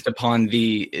based upon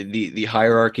the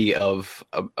hierarchy of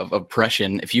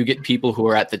oppression, if you get people who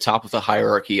are at the top of the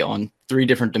hierarchy on 3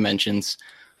 different dimensions,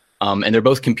 and they're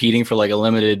both competing for like a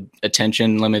limited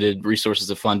attention, limited resources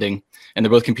of funding, and they're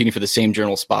both competing for the same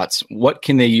journal spots, what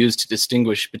can they use to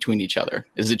distinguish between each other?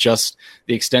 Is it just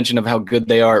the extension of how good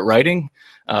they are at writing?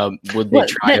 Would they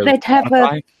try to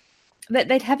quantify?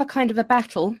 They'd have a kind of a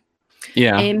battle,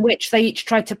 in which they each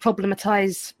tried to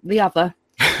problematize the other.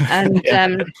 And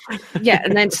and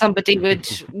then somebody would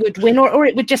win, or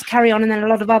it would just carry on, and then a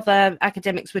lot of other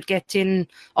academics would get in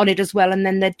on it as well, and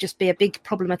then there'd just be a big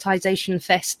problematization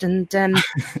fest, and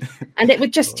it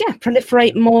would just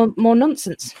proliferate more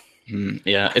nonsense.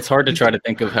 Yeah, it's hard to try to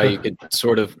think of how you could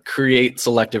sort of create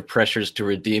selective pressures to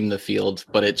redeem the field,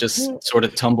 but it just sort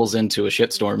of tumbles into a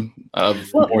shitstorm of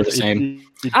more the same.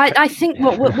 I think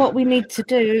what we need to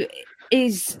do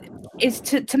is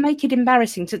to make it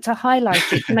embarrassing, to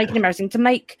highlight it, to make it embarrassing, to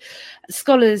make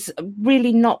scholars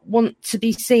really not want to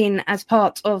be seen as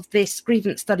part of this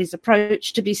grievance studies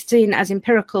approach, to be seen as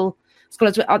empirical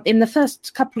scholars. In the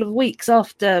first couple of weeks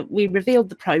after we revealed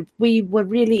the probe, we were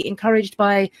really encouraged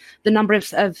by the number of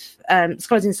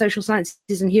scholars in social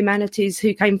sciences and humanities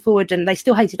who came forward, and they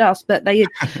still hated us, but they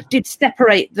did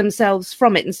separate themselves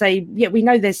from it and say, yeah, we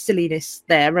know there's silliness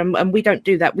there, and we don't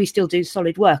do that. We still do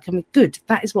solid work, and good.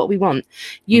 That is what we want.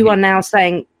 You are now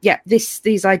saying, yeah,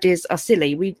 these ideas are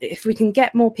silly. If we can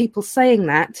get more people saying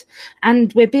that,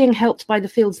 and we're being helped by the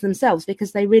fields themselves,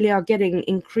 because they really are getting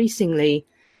increasingly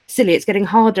silly. It's getting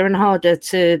harder and harder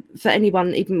for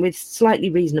anyone, even with slightly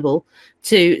reasonable,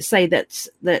 to say that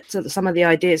some of the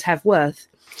ideas have worth.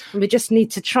 And we just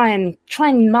need to try and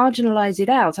marginalize it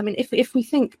out. I mean, if we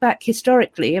think back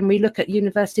historically and we look at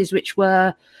universities which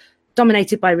were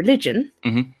dominated by religion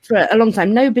for a long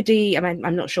time, nobody, I mean,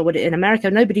 I'm not sure what in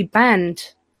America, nobody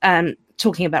banned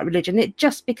talking about religion. It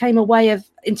just became a way of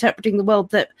interpreting the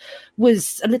world that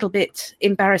was a little bit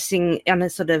embarrassing on a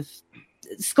sort of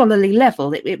scholarly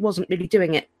level. It wasn't really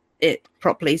doing it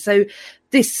properly. So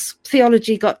this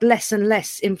theology got less and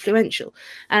less influential.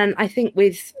 And I think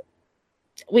with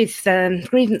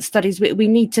grievance studies, we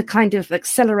need to kind of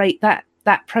accelerate that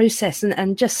process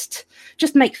and just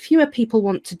make fewer people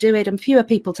want to do it, and fewer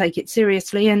people take it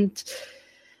seriously, and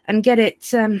get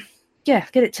it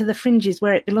get it to the fringes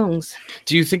where it belongs.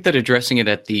 Do you think that addressing it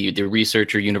at the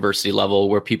research or university level,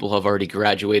 where people have already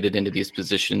graduated into these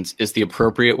positions, is the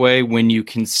appropriate way, when you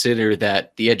consider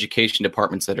that the education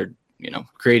departments that are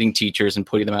creating teachers and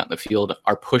putting them out in the field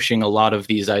are pushing a lot of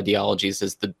these ideologies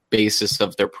as the basis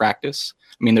of their practice.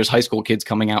 I mean, there's high school kids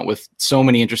coming out with so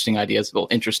many interesting ideas, well,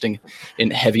 interesting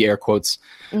in heavy air quotes,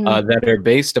 that are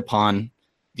based upon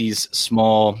these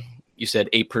small, you said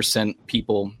 8%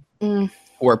 people who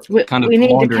are kind of we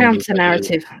need a laundering counter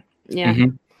narrative. Yeah.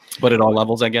 Mm-hmm. But at all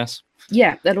levels, I guess.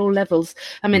 Yeah, at all levels.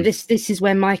 I mean, this is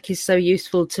where Mike is so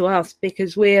useful to us,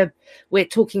 because we're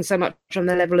talking so much on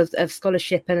the level of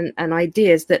scholarship and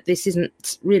ideas that this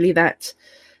isn't really that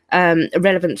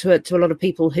relevant to a lot of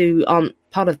people who aren't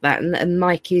part of that. And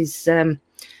Mike is,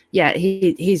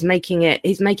 he's making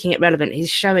it relevant. He's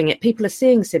showing it. People are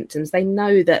seeing symptoms. They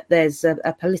know that there's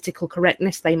a political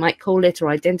correctness, they might call it, or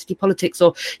identity politics,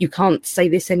 or you can't say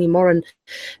this anymore. And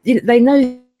they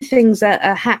know things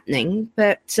are happening,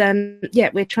 but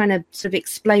we're trying to sort of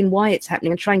explain why it's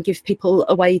happening and try and give people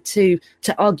a way to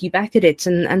argue back at it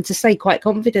and to say quite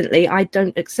confidently, I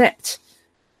don't accept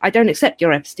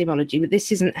your epistemology, but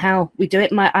this isn't how we do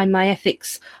it. My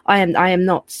ethics, I am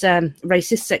not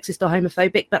racist, sexist, or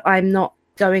homophobic, but I'm not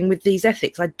going with these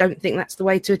ethics. I don't think that's the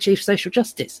way to achieve social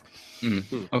justice.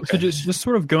 Okay. So just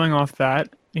sort of going off that,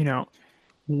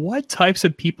 what types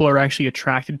of people are actually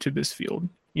attracted to this field?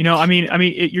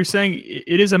 You're saying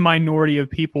it is a minority of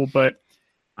people, but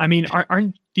I mean,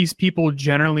 aren't these people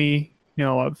generally,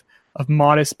 of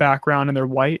modest background and they're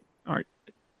white?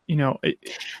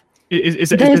 Is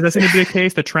that going to be the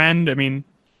case? The trend? I mean,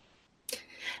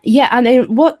 yeah, I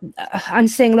mean, what I'm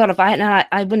seeing a lot of, and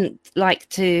I wouldn't like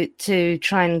to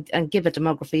try and give a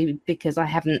demography because I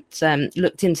haven't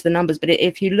looked into the numbers. But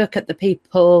if you look at the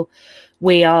people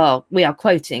we are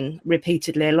quoting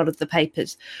repeatedly, a lot of the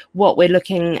papers, what we're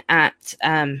looking at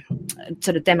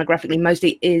sort of demographically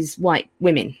mostly is white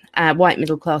women, white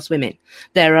middle class women.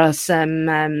 There are some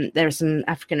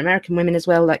African American women as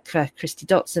well, like Christy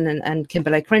Dotson and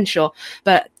Kimberlé Crenshaw,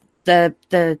 but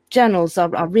the journals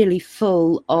are really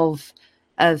full of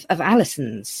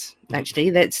Allisons. Actually,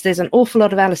 there's an awful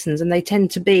lot of Allisons, and they tend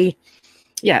to be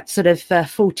sort of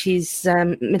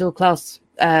 40s middle class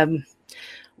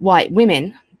white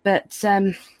women. But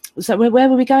so where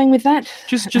were we going with that?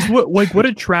 Just what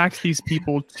attracts these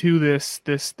people to this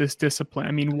discipline?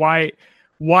 I mean, why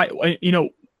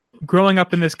growing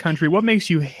up in this country, what makes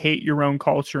you hate your own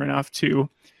culture enough to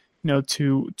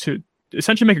to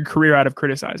essentially make a career out of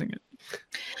criticizing it?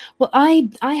 Well, I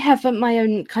have my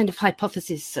own kind of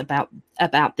hypothesis about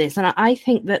this, and I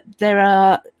think that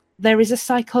there is a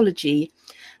psychology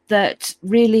that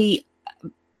really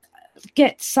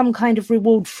gets some kind of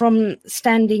reward from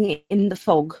standing in the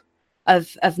fog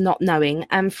of not knowing,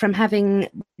 and from having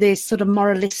this sort of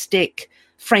moralistic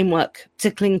framework to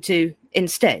cling to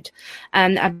instead.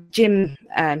 And James,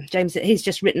 he's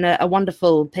just written a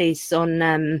wonderful piece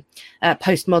on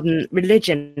postmodern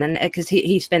religion, and because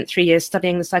he spent 3 years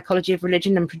studying the psychology of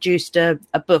religion and produced a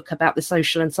book about the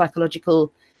social and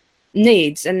psychological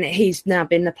needs, and he's now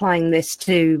been applying this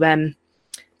to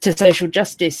social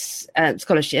justice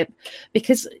scholarship,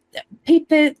 because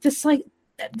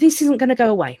this isn't going to go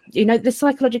away. The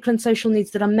psychological and social needs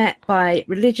that are met by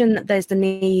religion, there's a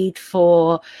need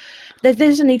for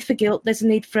guilt, there's a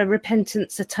need for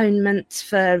repentance, atonement,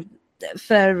 for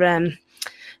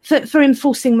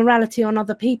enforcing morality on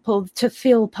other people, to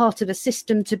feel part of a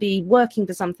system, to be working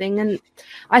for something. And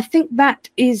I think that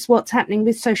is what's happening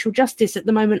with social justice at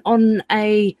the moment on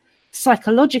a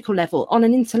psychological level. On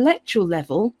an intellectual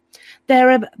level,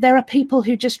 there are people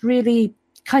who just really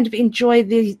kind of enjoy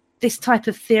this type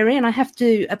of theory, and I have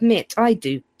to admit I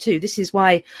do too. This is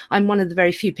why I'm one of the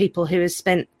very few people who has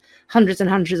spent hundreds and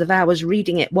hundreds of hours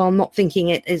reading it while not thinking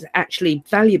it is actually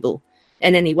valuable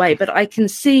in any way. But I can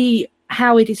see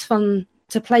how it is fun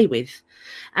to play with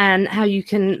and how you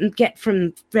can get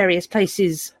from various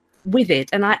places with it.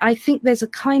 And I think there's a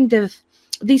kind of,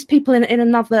 these people in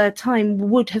another time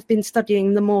would have been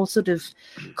studying the more sort of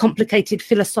complicated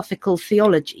philosophical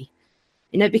theology,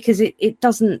 because it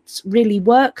doesn't really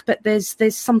work, but there's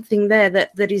something there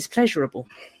that is pleasurable.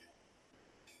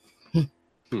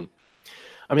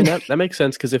 I mean, that makes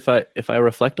sense, because if I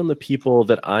reflect on the people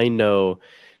that I know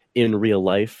in real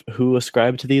life who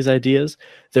ascribe to these ideas,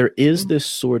 there is this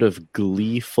sort of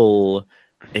gleeful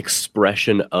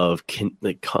expression of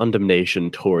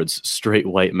condemnation towards straight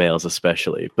white males,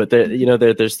 especially. But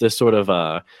there's this sort of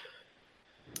I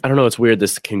don't know, it's weird,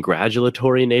 this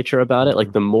congratulatory nature about it.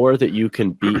 Like, the more that you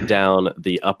can beat down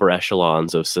the upper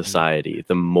echelons of society,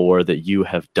 the more that you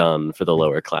have done for the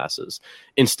lower classes,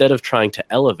 instead of trying to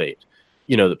elevate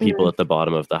the people at the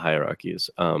bottom of the hierarchies.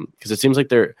 Because it seems like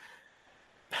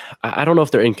I don't know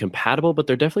if they're incompatible, but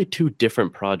they're definitely two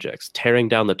different projects, tearing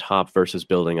down the top versus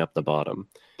building up the bottom.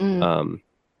 And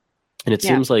it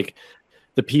seems like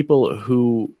the people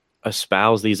who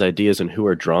espouse these ideas and who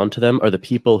are drawn to them are the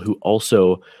people who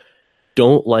also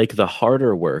don't like the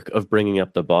harder work of bringing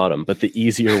up the bottom, but the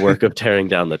easier work of tearing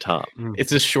down the top.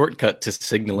 It's a shortcut to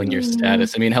signaling your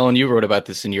status. I mean, Helen, you wrote about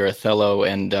this in your Othello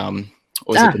and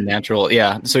what was it, The Natural?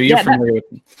 Yeah. So you're familiar with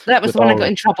that was the one I got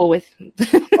in trouble with.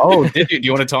 Oh, did you? Do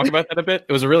you want to talk about that a bit?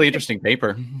 It was a really interesting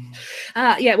paper.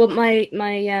 Yeah, well, my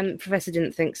professor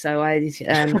didn't think so. I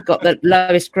got the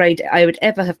lowest grade I would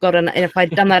ever have gotten, and if I'd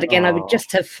done that again, I would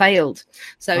just have failed.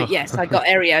 So yes, I got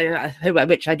Aereo,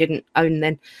 which I didn't own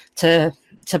then, to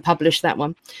publish that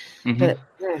one, but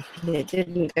it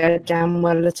didn't go down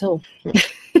well at all.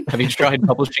 Have you tried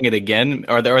publishing it again?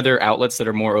 Are there outlets that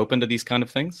are more open to these kind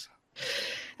of things?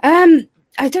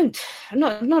 I don't,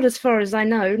 not as far as I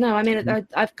know. No, I mean,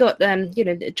 I've got,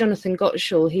 Jonathan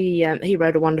Gottschall. He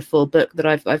wrote a wonderful book that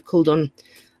I've called on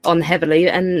heavily,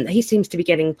 and he seems to be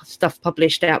getting stuff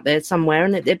published out there somewhere.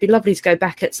 And it'd be lovely to go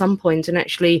back at some point and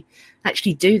actually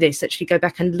do this. Actually, go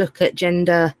back and look at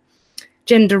gender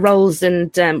roles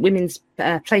and women's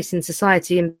place in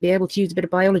society, and be able to use a bit of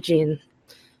biology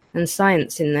and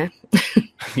science in there.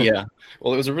 Yeah.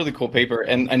 Well, it was a really cool paper,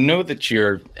 and I know that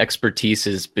your expertise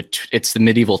is it's the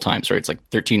medieval times, right? It's like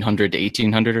 1300 to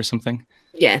 1800 or something.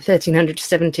 Yeah, 1300 to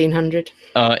 1700.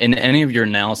 In any of your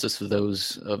analysis of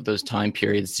those time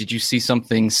periods, did you see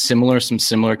something similar, some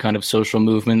similar kind of social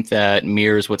movement that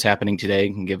mirrors what's happening today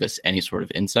and give us any sort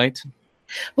of insight?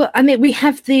 Well, I mean, we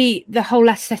have the whole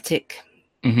ascetic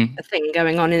thing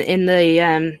going on in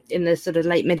the sort of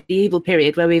late medieval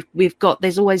period, where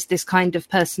there's always this kind of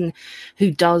person who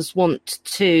does want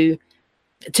to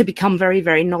become very,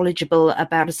 very knowledgeable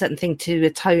about a certain thing, to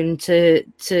atone, to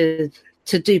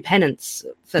do penance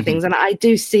for things, and I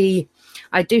do see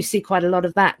quite a lot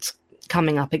of that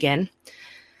coming up again.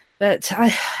 But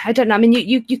I don't know. I mean,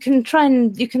 you can try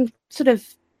and you can sort of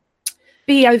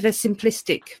be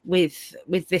oversimplistic with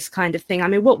this kind of thing. I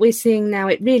mean, what we're seeing now,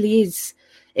 it really is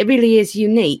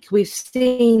unique. We've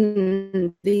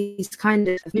seen these kind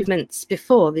of movements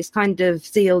before, this kind of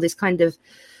zeal, this kind of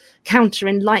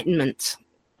counter-enlightenment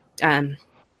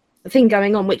thing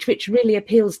going on, which really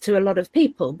appeals to a lot of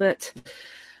people. But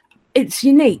it's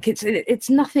unique. It's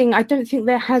nothing. I don't think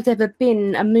there has ever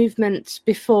been a movement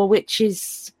before which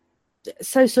is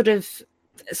so sort of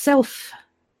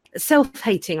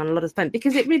self-hating on a lot of the time,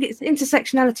 because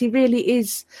intersectionality really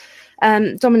is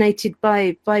dominated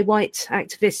by white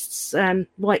activists,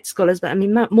 white scholars, but I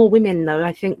mean more women though,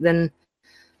 I think, than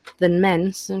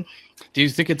men. So, do you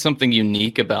think it's something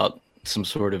unique about some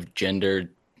sort of gender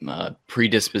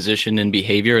predisposition in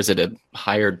behavior? Is it a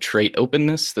higher trait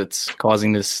openness that's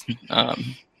causing this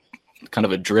kind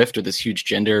of a drift, or this huge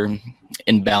gender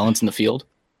imbalance in the field?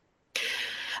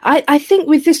 I think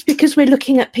with this, because we're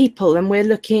looking at people and we're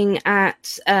looking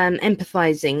at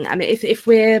empathizing. I mean, if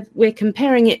we're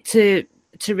comparing it to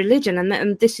religion,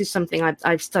 and this is something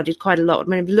I've studied quite a lot. I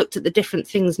mean, I've looked at the different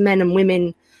things men and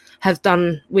women have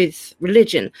done with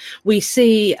religion. We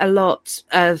see a lot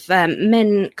of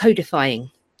men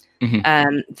codifying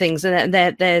things, and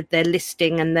they're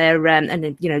listing, and they're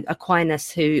and Aquinas,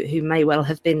 who may well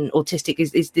have been autistic,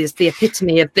 is the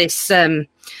epitome of this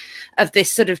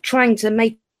sort of trying to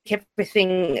make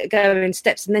everything go in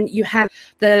steps. And then you have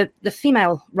the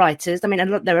female writers. I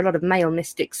mean, there are a lot of male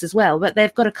mystics as well, but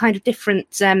they've got a kind of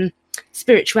different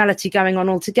spirituality going on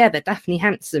altogether. Daphne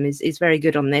Hansom is very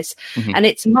good on this, and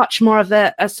it's much more of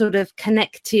a sort of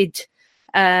connected,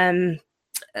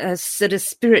 sort of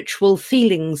spiritual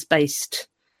feelings based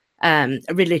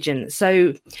religion.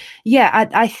 So yeah,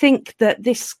 I think that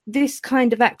this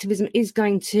kind of activism is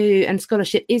going to, and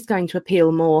scholarship is going to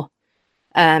appeal more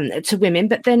to women,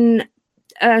 but then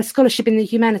scholarship in the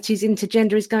humanities into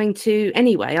gender is going to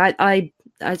anyway. I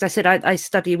as I said, I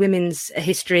study women's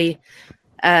history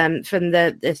from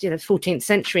the 14th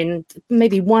century, and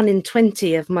maybe 1 in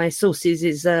 20 of my sources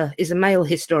is a male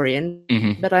historian,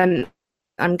 but I'm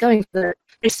going for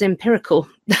this empirical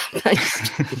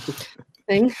based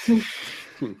thing.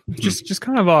 Just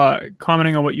kind of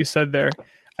commenting on what you said there.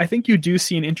 I think you do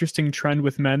see an interesting trend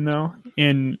with men, though,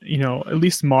 in at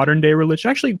least modern day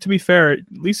religion. Actually, to be fair, at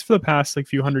least for the past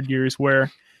few hundred years,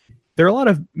 where there are a lot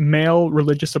of male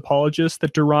religious apologists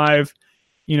that derive,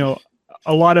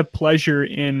 a lot of pleasure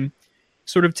in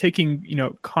sort of taking,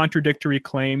 contradictory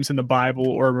claims in the Bible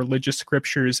or religious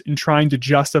scriptures and trying to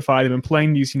justify them and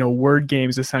playing these, word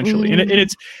games essentially.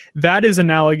 And that is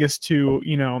analogous to,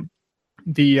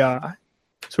 the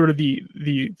sort of the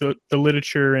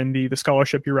literature and the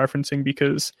scholarship you're referencing,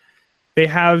 because they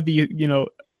have the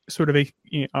sort of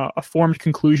a formed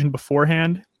conclusion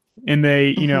beforehand, and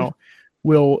they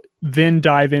will then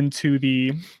dive into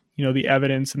the the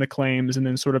evidence and the claims, and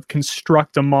then sort of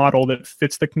construct a model that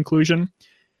fits the conclusion.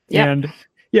 Yep. And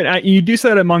you do see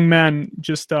that among men,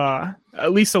 just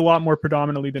at least a lot more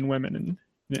predominantly than women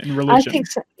in religion. I think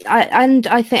so.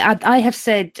 I have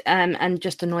said, and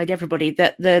just annoyed everybody,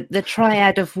 that the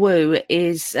triad of woo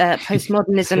is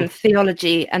postmodernism,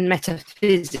 theology, and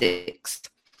metaphysics.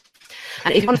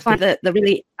 And if you want to find the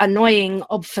really annoying,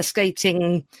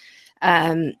 obfuscating,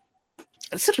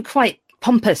 sort of quite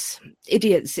pompous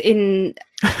idiots in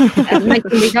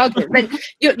making these arguments, then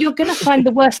you're going to find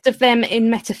the worst of them in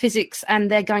metaphysics,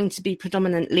 and they're going to be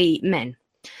predominantly men.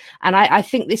 And I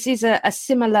think this is a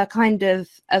similar kind of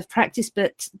practice,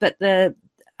 but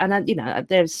I'm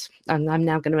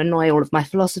now going to annoy all of my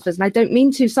philosophers, and I don't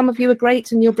mean to. Some of you are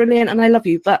great and you're brilliant and I love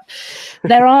you, but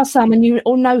there are some, and you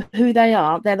all know who they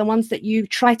are. They're the ones that you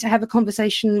try to have a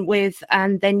conversation with,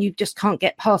 and then you just can't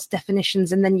get past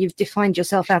definitions, and then you've defined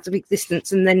yourself out of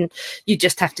existence, and then you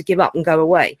just have to give up and go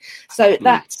away. So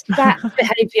that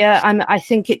behavior, I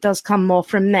think it does come more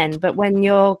from men. But when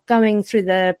you're going through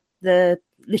the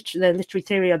literary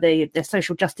theory or the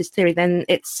social justice theory, then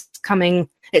it's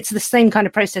the same kind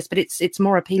of process, but it's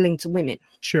more appealing to women.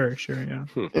 Sure, yeah.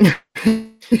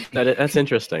 That's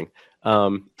interesting.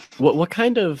 What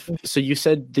kind of, so you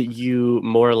said that you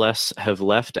more or less have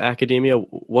left academia.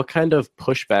 What kind of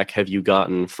pushback have you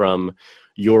gotten from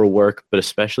your work, but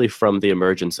especially from the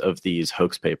emergence of these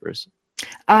hoax papers?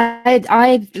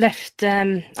 I left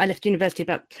university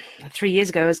about 3 years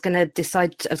ago. I was going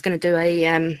to do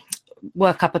a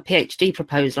work up a PhD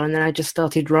proposal, and then I just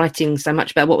started writing so much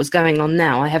about what was going on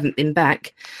now. I haven't been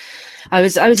back. I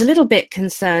was a little bit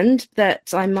concerned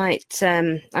that I might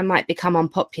become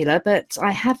unpopular, but I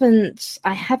haven't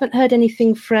heard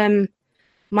anything from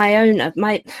my own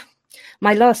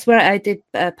my last, where I did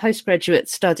a postgraduate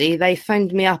study. They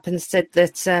phoned me up and said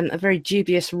that a very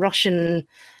dubious Russian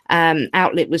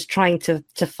outlet was trying to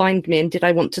find me, and did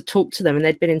I want to talk to them, and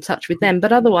they'd been in touch with them.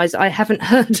 But otherwise, I haven't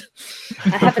heard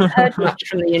much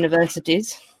from the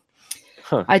universities.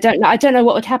 Huh. I don't know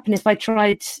what would happen if I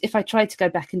tried to go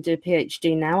back and do a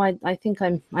PhD now. I think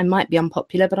I might be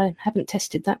unpopular, but I haven't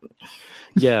tested that.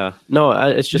 Yeah, no,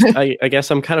 it's just I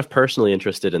guess I'm kind of personally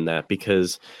interested in that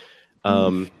because, I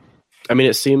mean,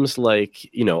 it seems like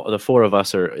the four of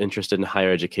us are interested in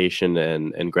higher education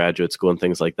and graduate school and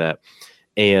things like that.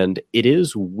 And it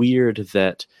is weird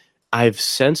that I've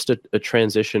sensed a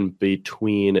transition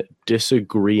between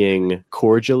disagreeing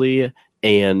cordially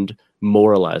and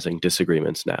moralizing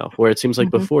disagreements now, where it seems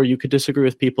like before you could disagree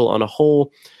with people on a whole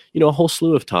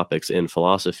slew of topics in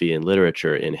philosophy, in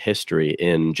literature, in history,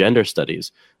 in gender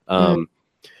studies. And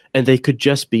they could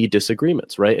just be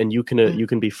disagreements, right? And you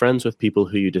can be friends with people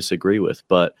who you disagree with,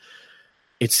 but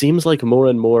it seems like more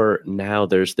and more now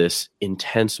there's this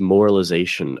intense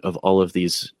moralization of all of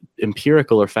these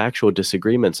empirical or factual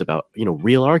disagreements about,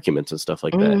 real arguments and stuff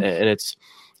like that. And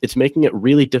it's making it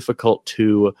really difficult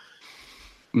to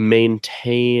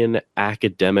maintain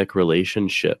academic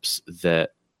relationships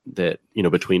that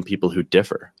between people who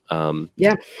differ.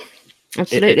 Yeah,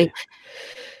 absolutely.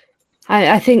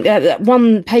 I think that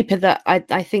one paper that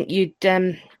I think you'd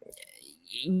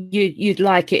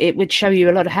like, it would show you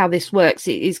a lot of how this works.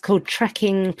 It is called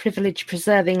Tracking Privilege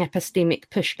Preserving Epistemic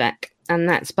Pushback, and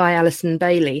that's by Alison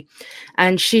Bailey.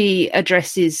 And she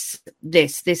addresses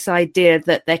this idea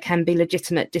that there can be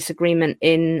legitimate disagreement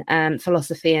in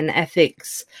philosophy and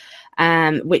ethics,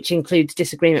 which includes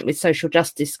disagreement with social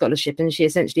justice scholarship. And she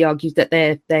essentially argued that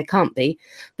there can't be,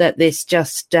 that this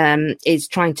just is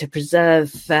trying to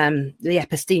preserve the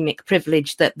epistemic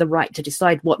privilege, that the right to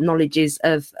decide what knowledge is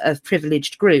of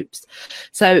privileged groups.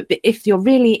 So if you're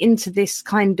really into this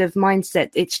kind of mindset,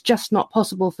 it's just not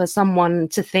possible for someone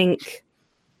to think,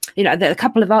 a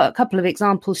couple of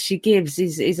examples she gives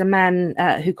is a man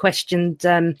who questioned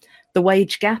the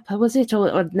wage gap, was it?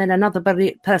 Or then another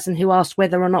person who asked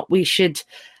whether or not we should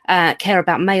care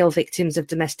about male victims of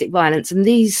domestic violence. And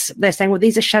they're saying, well,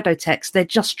 these are shadow texts. They're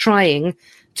just trying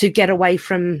to get away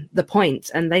from the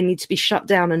point, and they need to be shut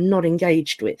down and not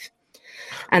engaged with.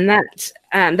 And that's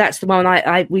the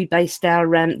one we based our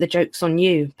The Joke's on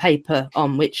You paper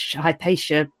on, which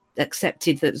Hypatia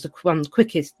accepted. That was the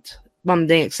quickest one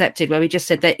being accepted, where we just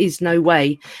said there is no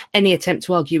way any attempt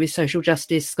to argue with social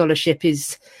justice scholarship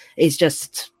is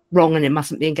just wrong, and it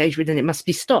mustn't be engaged with, and it must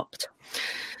be stopped.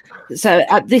 So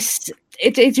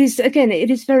it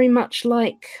is very much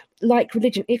like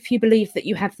religion. If you believe that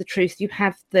you have the truth, you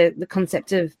have the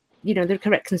concept of the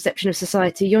correct conception of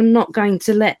society, you're not going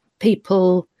to let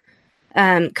people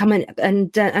come in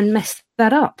and mess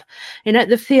that up.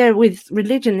 The fear with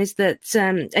religion is that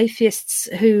atheists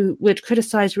who would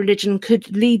criticize religion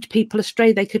could lead people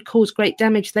astray. They could cause great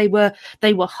damage. They were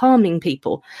harming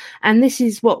people, and this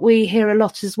is what we hear a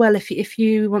lot as well. If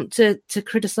you want to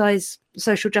criticize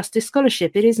social justice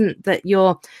scholarship, it isn't that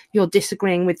you're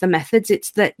disagreeing with the methods,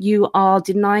 it's that you are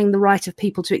denying the right of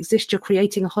people to exist. You're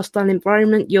creating a hostile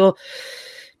environment. You're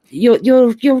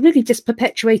really just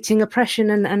perpetuating oppression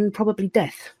and probably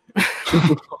death.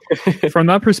 From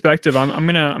that perspective, I'm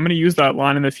gonna use that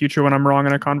line in the future when I'm wrong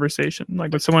in a conversation.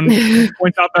 Like when someone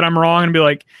points out that I'm wrong, and be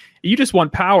like, "You just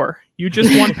want power. You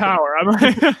just want power." I'm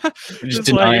like, just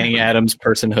denying Adam's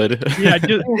personhood. Yeah,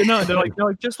 they're like,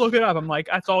 just look it up. I'm like,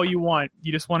 that's all you want.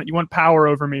 You want power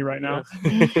over me right now.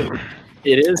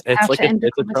 It is. It's like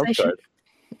it's a trump card.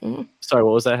 Sorry,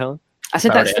 what was that, Helen? I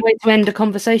said that's the way to end a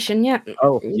conversation. Yeah.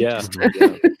 Oh, yeah.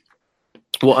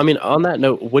 Well, I mean, on that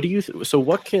note, what do you? So,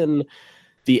 what can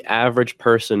the average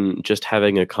person just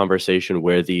having a conversation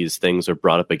where these things are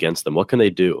brought up against them? What can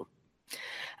they do?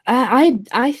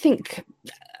 I think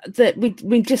that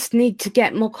we just need to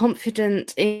get more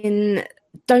confident in.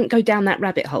 Don't go down that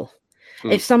rabbit hole.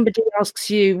 If somebody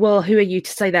asks you, well, who are you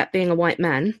to say that, being a white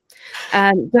man?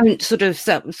 Don't sort of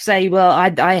say, well,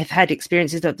 I have had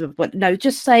experiences of what. No,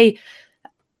 just say,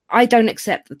 I don't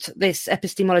accept this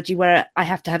epistemology where I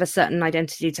have to have a certain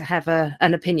identity to have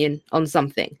an opinion on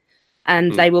something.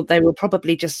 And they will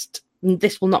probably just,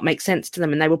 this will not make sense to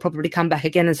them. And they will probably come back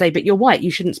again and say, but you're white,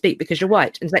 you shouldn't speak because you're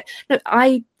white. And say, no,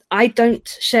 I don't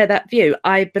share that view.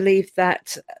 I believe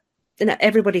that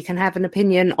everybody can have an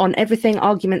opinion on everything.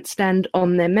 Arguments stand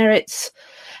on their merits.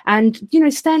 And,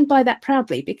 stand by that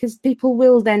proudly, because people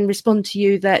will then respond to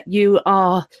you that you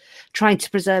are trying to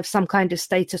preserve some kind of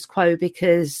status quo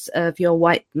because of your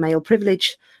white male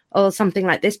privilege or something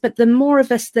like this. But the more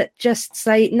of us that just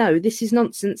say, no, this is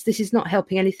nonsense, this is not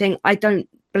helping anything, I don't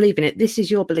believe in it, this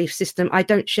is your belief system, I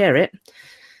don't share it,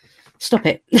 stop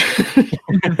it.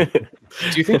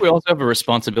 Do you think we also have a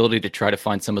responsibility to try to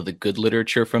find some of the good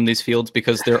literature from these fields?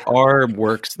 Because there are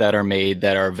works that are made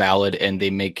that are valid and they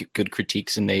make good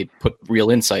critiques and they put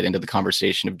real insight into the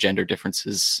conversation of gender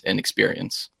differences and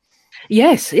experience.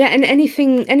 Yes, yeah, and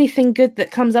anything good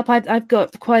that comes up, I've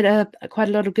got quite a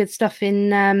lot of good stuff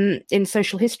in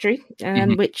social history,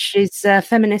 which is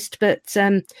feminist, but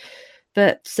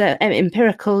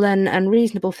empirical and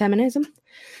reasonable feminism.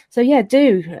 So yeah,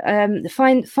 do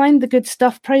find the good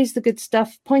stuff, praise the good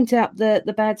stuff, point out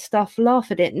the bad stuff, laugh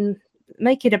at it, and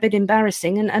make it a bit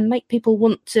embarrassing, and make people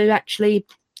want to actually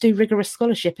do rigorous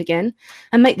scholarship again,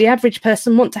 and make the average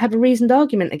person want to have a reasoned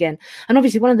argument again. And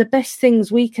obviously, one of the best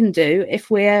things we can do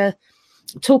if we're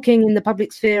talking in the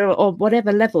public sphere or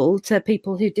whatever level to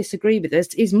people who disagree with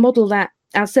us is model that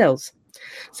ourselves.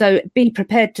 So be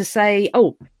prepared to say,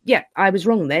 oh, yeah, I was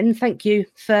wrong then. Thank you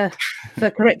for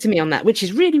correcting me on that, which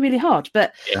is really, really hard.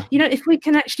 But, if we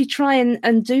can actually try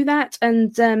and do that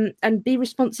and be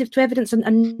responsive to evidence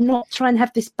and not try and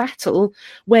have this battle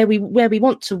where we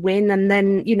want to win, and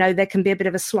then, there can be a bit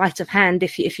of a sleight of hand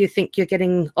if you think you're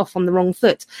getting off on the wrong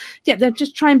foot. Yeah, they'll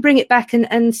just try and bring it back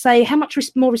and say, how much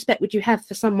more respect would you have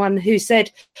for someone who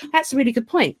said, that's a really good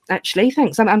point, actually,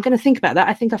 thanks. I'm going to think about that.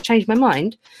 I think I've changed my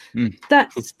mind.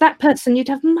 That person, you'd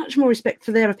have much more respect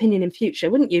for their opinion in future,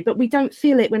 wouldn't you? But we don't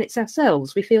feel it when it's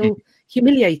ourselves. We feel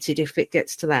humiliated if it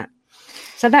gets to that.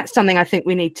 So that's something I think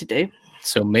we need to do.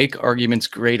 So make arguments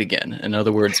great again. In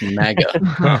other words, MAGA.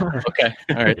 Okay.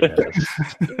 All right.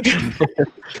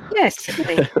 Yes.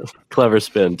 Clever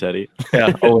spin, Teddy.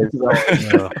 Yeah, always.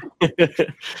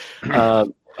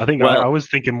 I think I was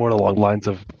thinking more along the lines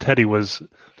of Teddy was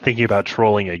thinking about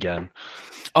trolling again.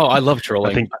 Oh, I love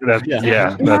trolling. I think that's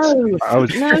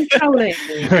no trolling.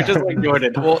 You're just like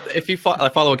Jordan. Well, if you I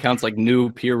follow accounts like New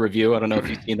Peer Review, I don't know if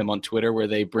you've seen them on Twitter, where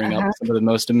they bring up some of the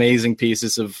most amazing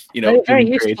pieces of human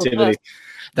creativity.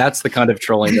 That's the kind of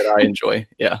trolling that I enjoy.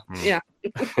 Yeah. Yeah.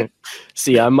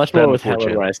 See, I'm much more with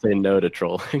Helen where I say no to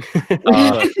trolling.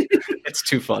 It's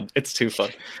too fun. It's too fun.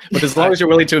 But as long as you're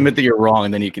willing to admit that you're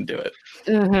wrong, then you can do it.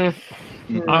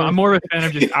 I'm more of a fan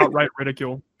of just outright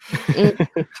ridicule.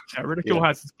 Ridicule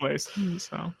has its place.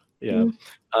 So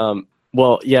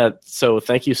so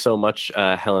thank you so much,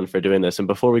 Helen, for doing this. And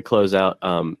before we close out,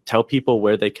 tell people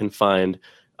where they can find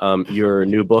your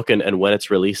new book and when it's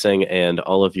releasing and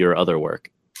all of your other work.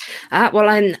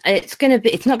 It's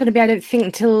not going to be, I don't think,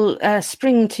 until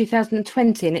spring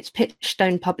 2020, and it's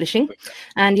Pitchstone Publishing.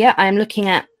 And I am looking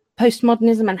at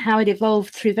postmodernism and how it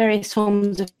evolved through various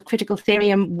forms of critical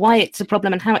theory and why it's a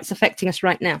problem and how it's affecting us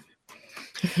right now.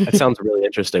 That sounds really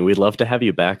interesting. We'd love to have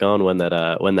you back on when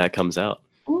that comes out.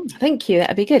 Thank you.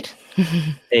 That'd be good.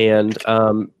 And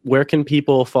where can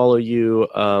people follow you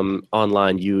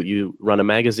online? You run a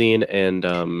magazine and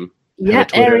have a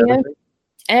Twitter and everything?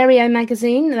 Areo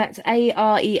magazine. That's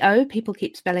AREO. People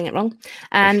keep spelling it wrong.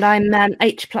 And I'm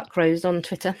H Pluckrose on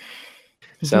Twitter.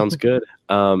 Sounds good.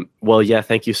 Well, yeah,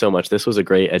 thank you so much. This was a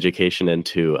great education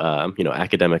into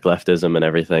academic leftism and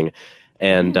everything.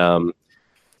 And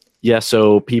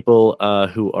so people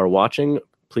who are watching,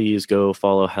 please go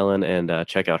follow Helen and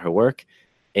check out her work.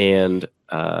 And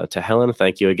to Helen,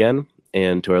 thank you again.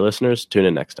 And to our listeners, tune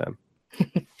in next time.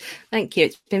 Thank you.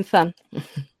 It's been fun.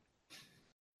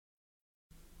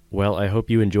 Well, I hope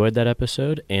you enjoyed that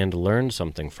episode and learned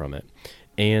something from it.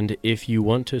 And if you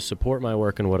want to support my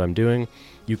work and what I'm doing,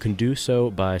 you can do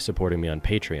so by supporting me on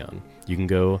Patreon. You can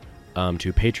go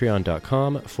to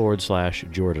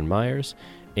patreon.com/Jordan Myers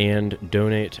and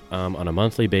donate on a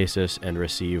monthly basis and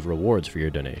receive rewards for your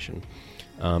donation.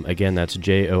 Again, that's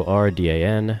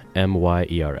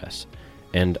JORDANMYERS.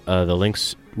 And the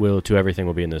links to everything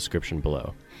will be in the description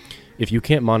below. If you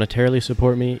can't monetarily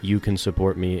support me, you can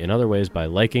support me in other ways by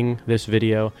liking this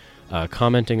video,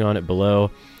 commenting on it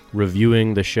below,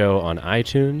 reviewing the show on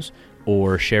iTunes,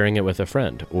 or sharing it with a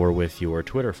friend or with your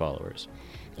Twitter followers.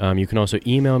 You can also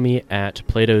email me at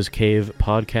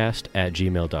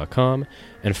platoscavepodcast@gmail.com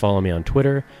and follow me on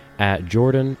Twitter at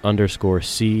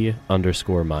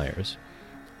Jordan_C_Myers.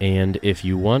 And if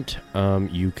you want,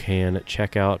 you can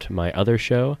check out my other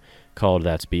show called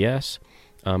That's BS.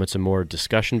 It's a more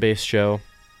discussion-based show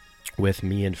with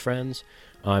me and friends.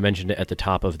 I mentioned it at the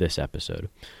top of this episode.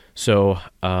 So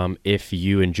if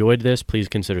you enjoyed this, please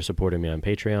consider supporting me on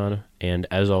Patreon. And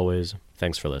as always,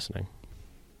 thanks for listening.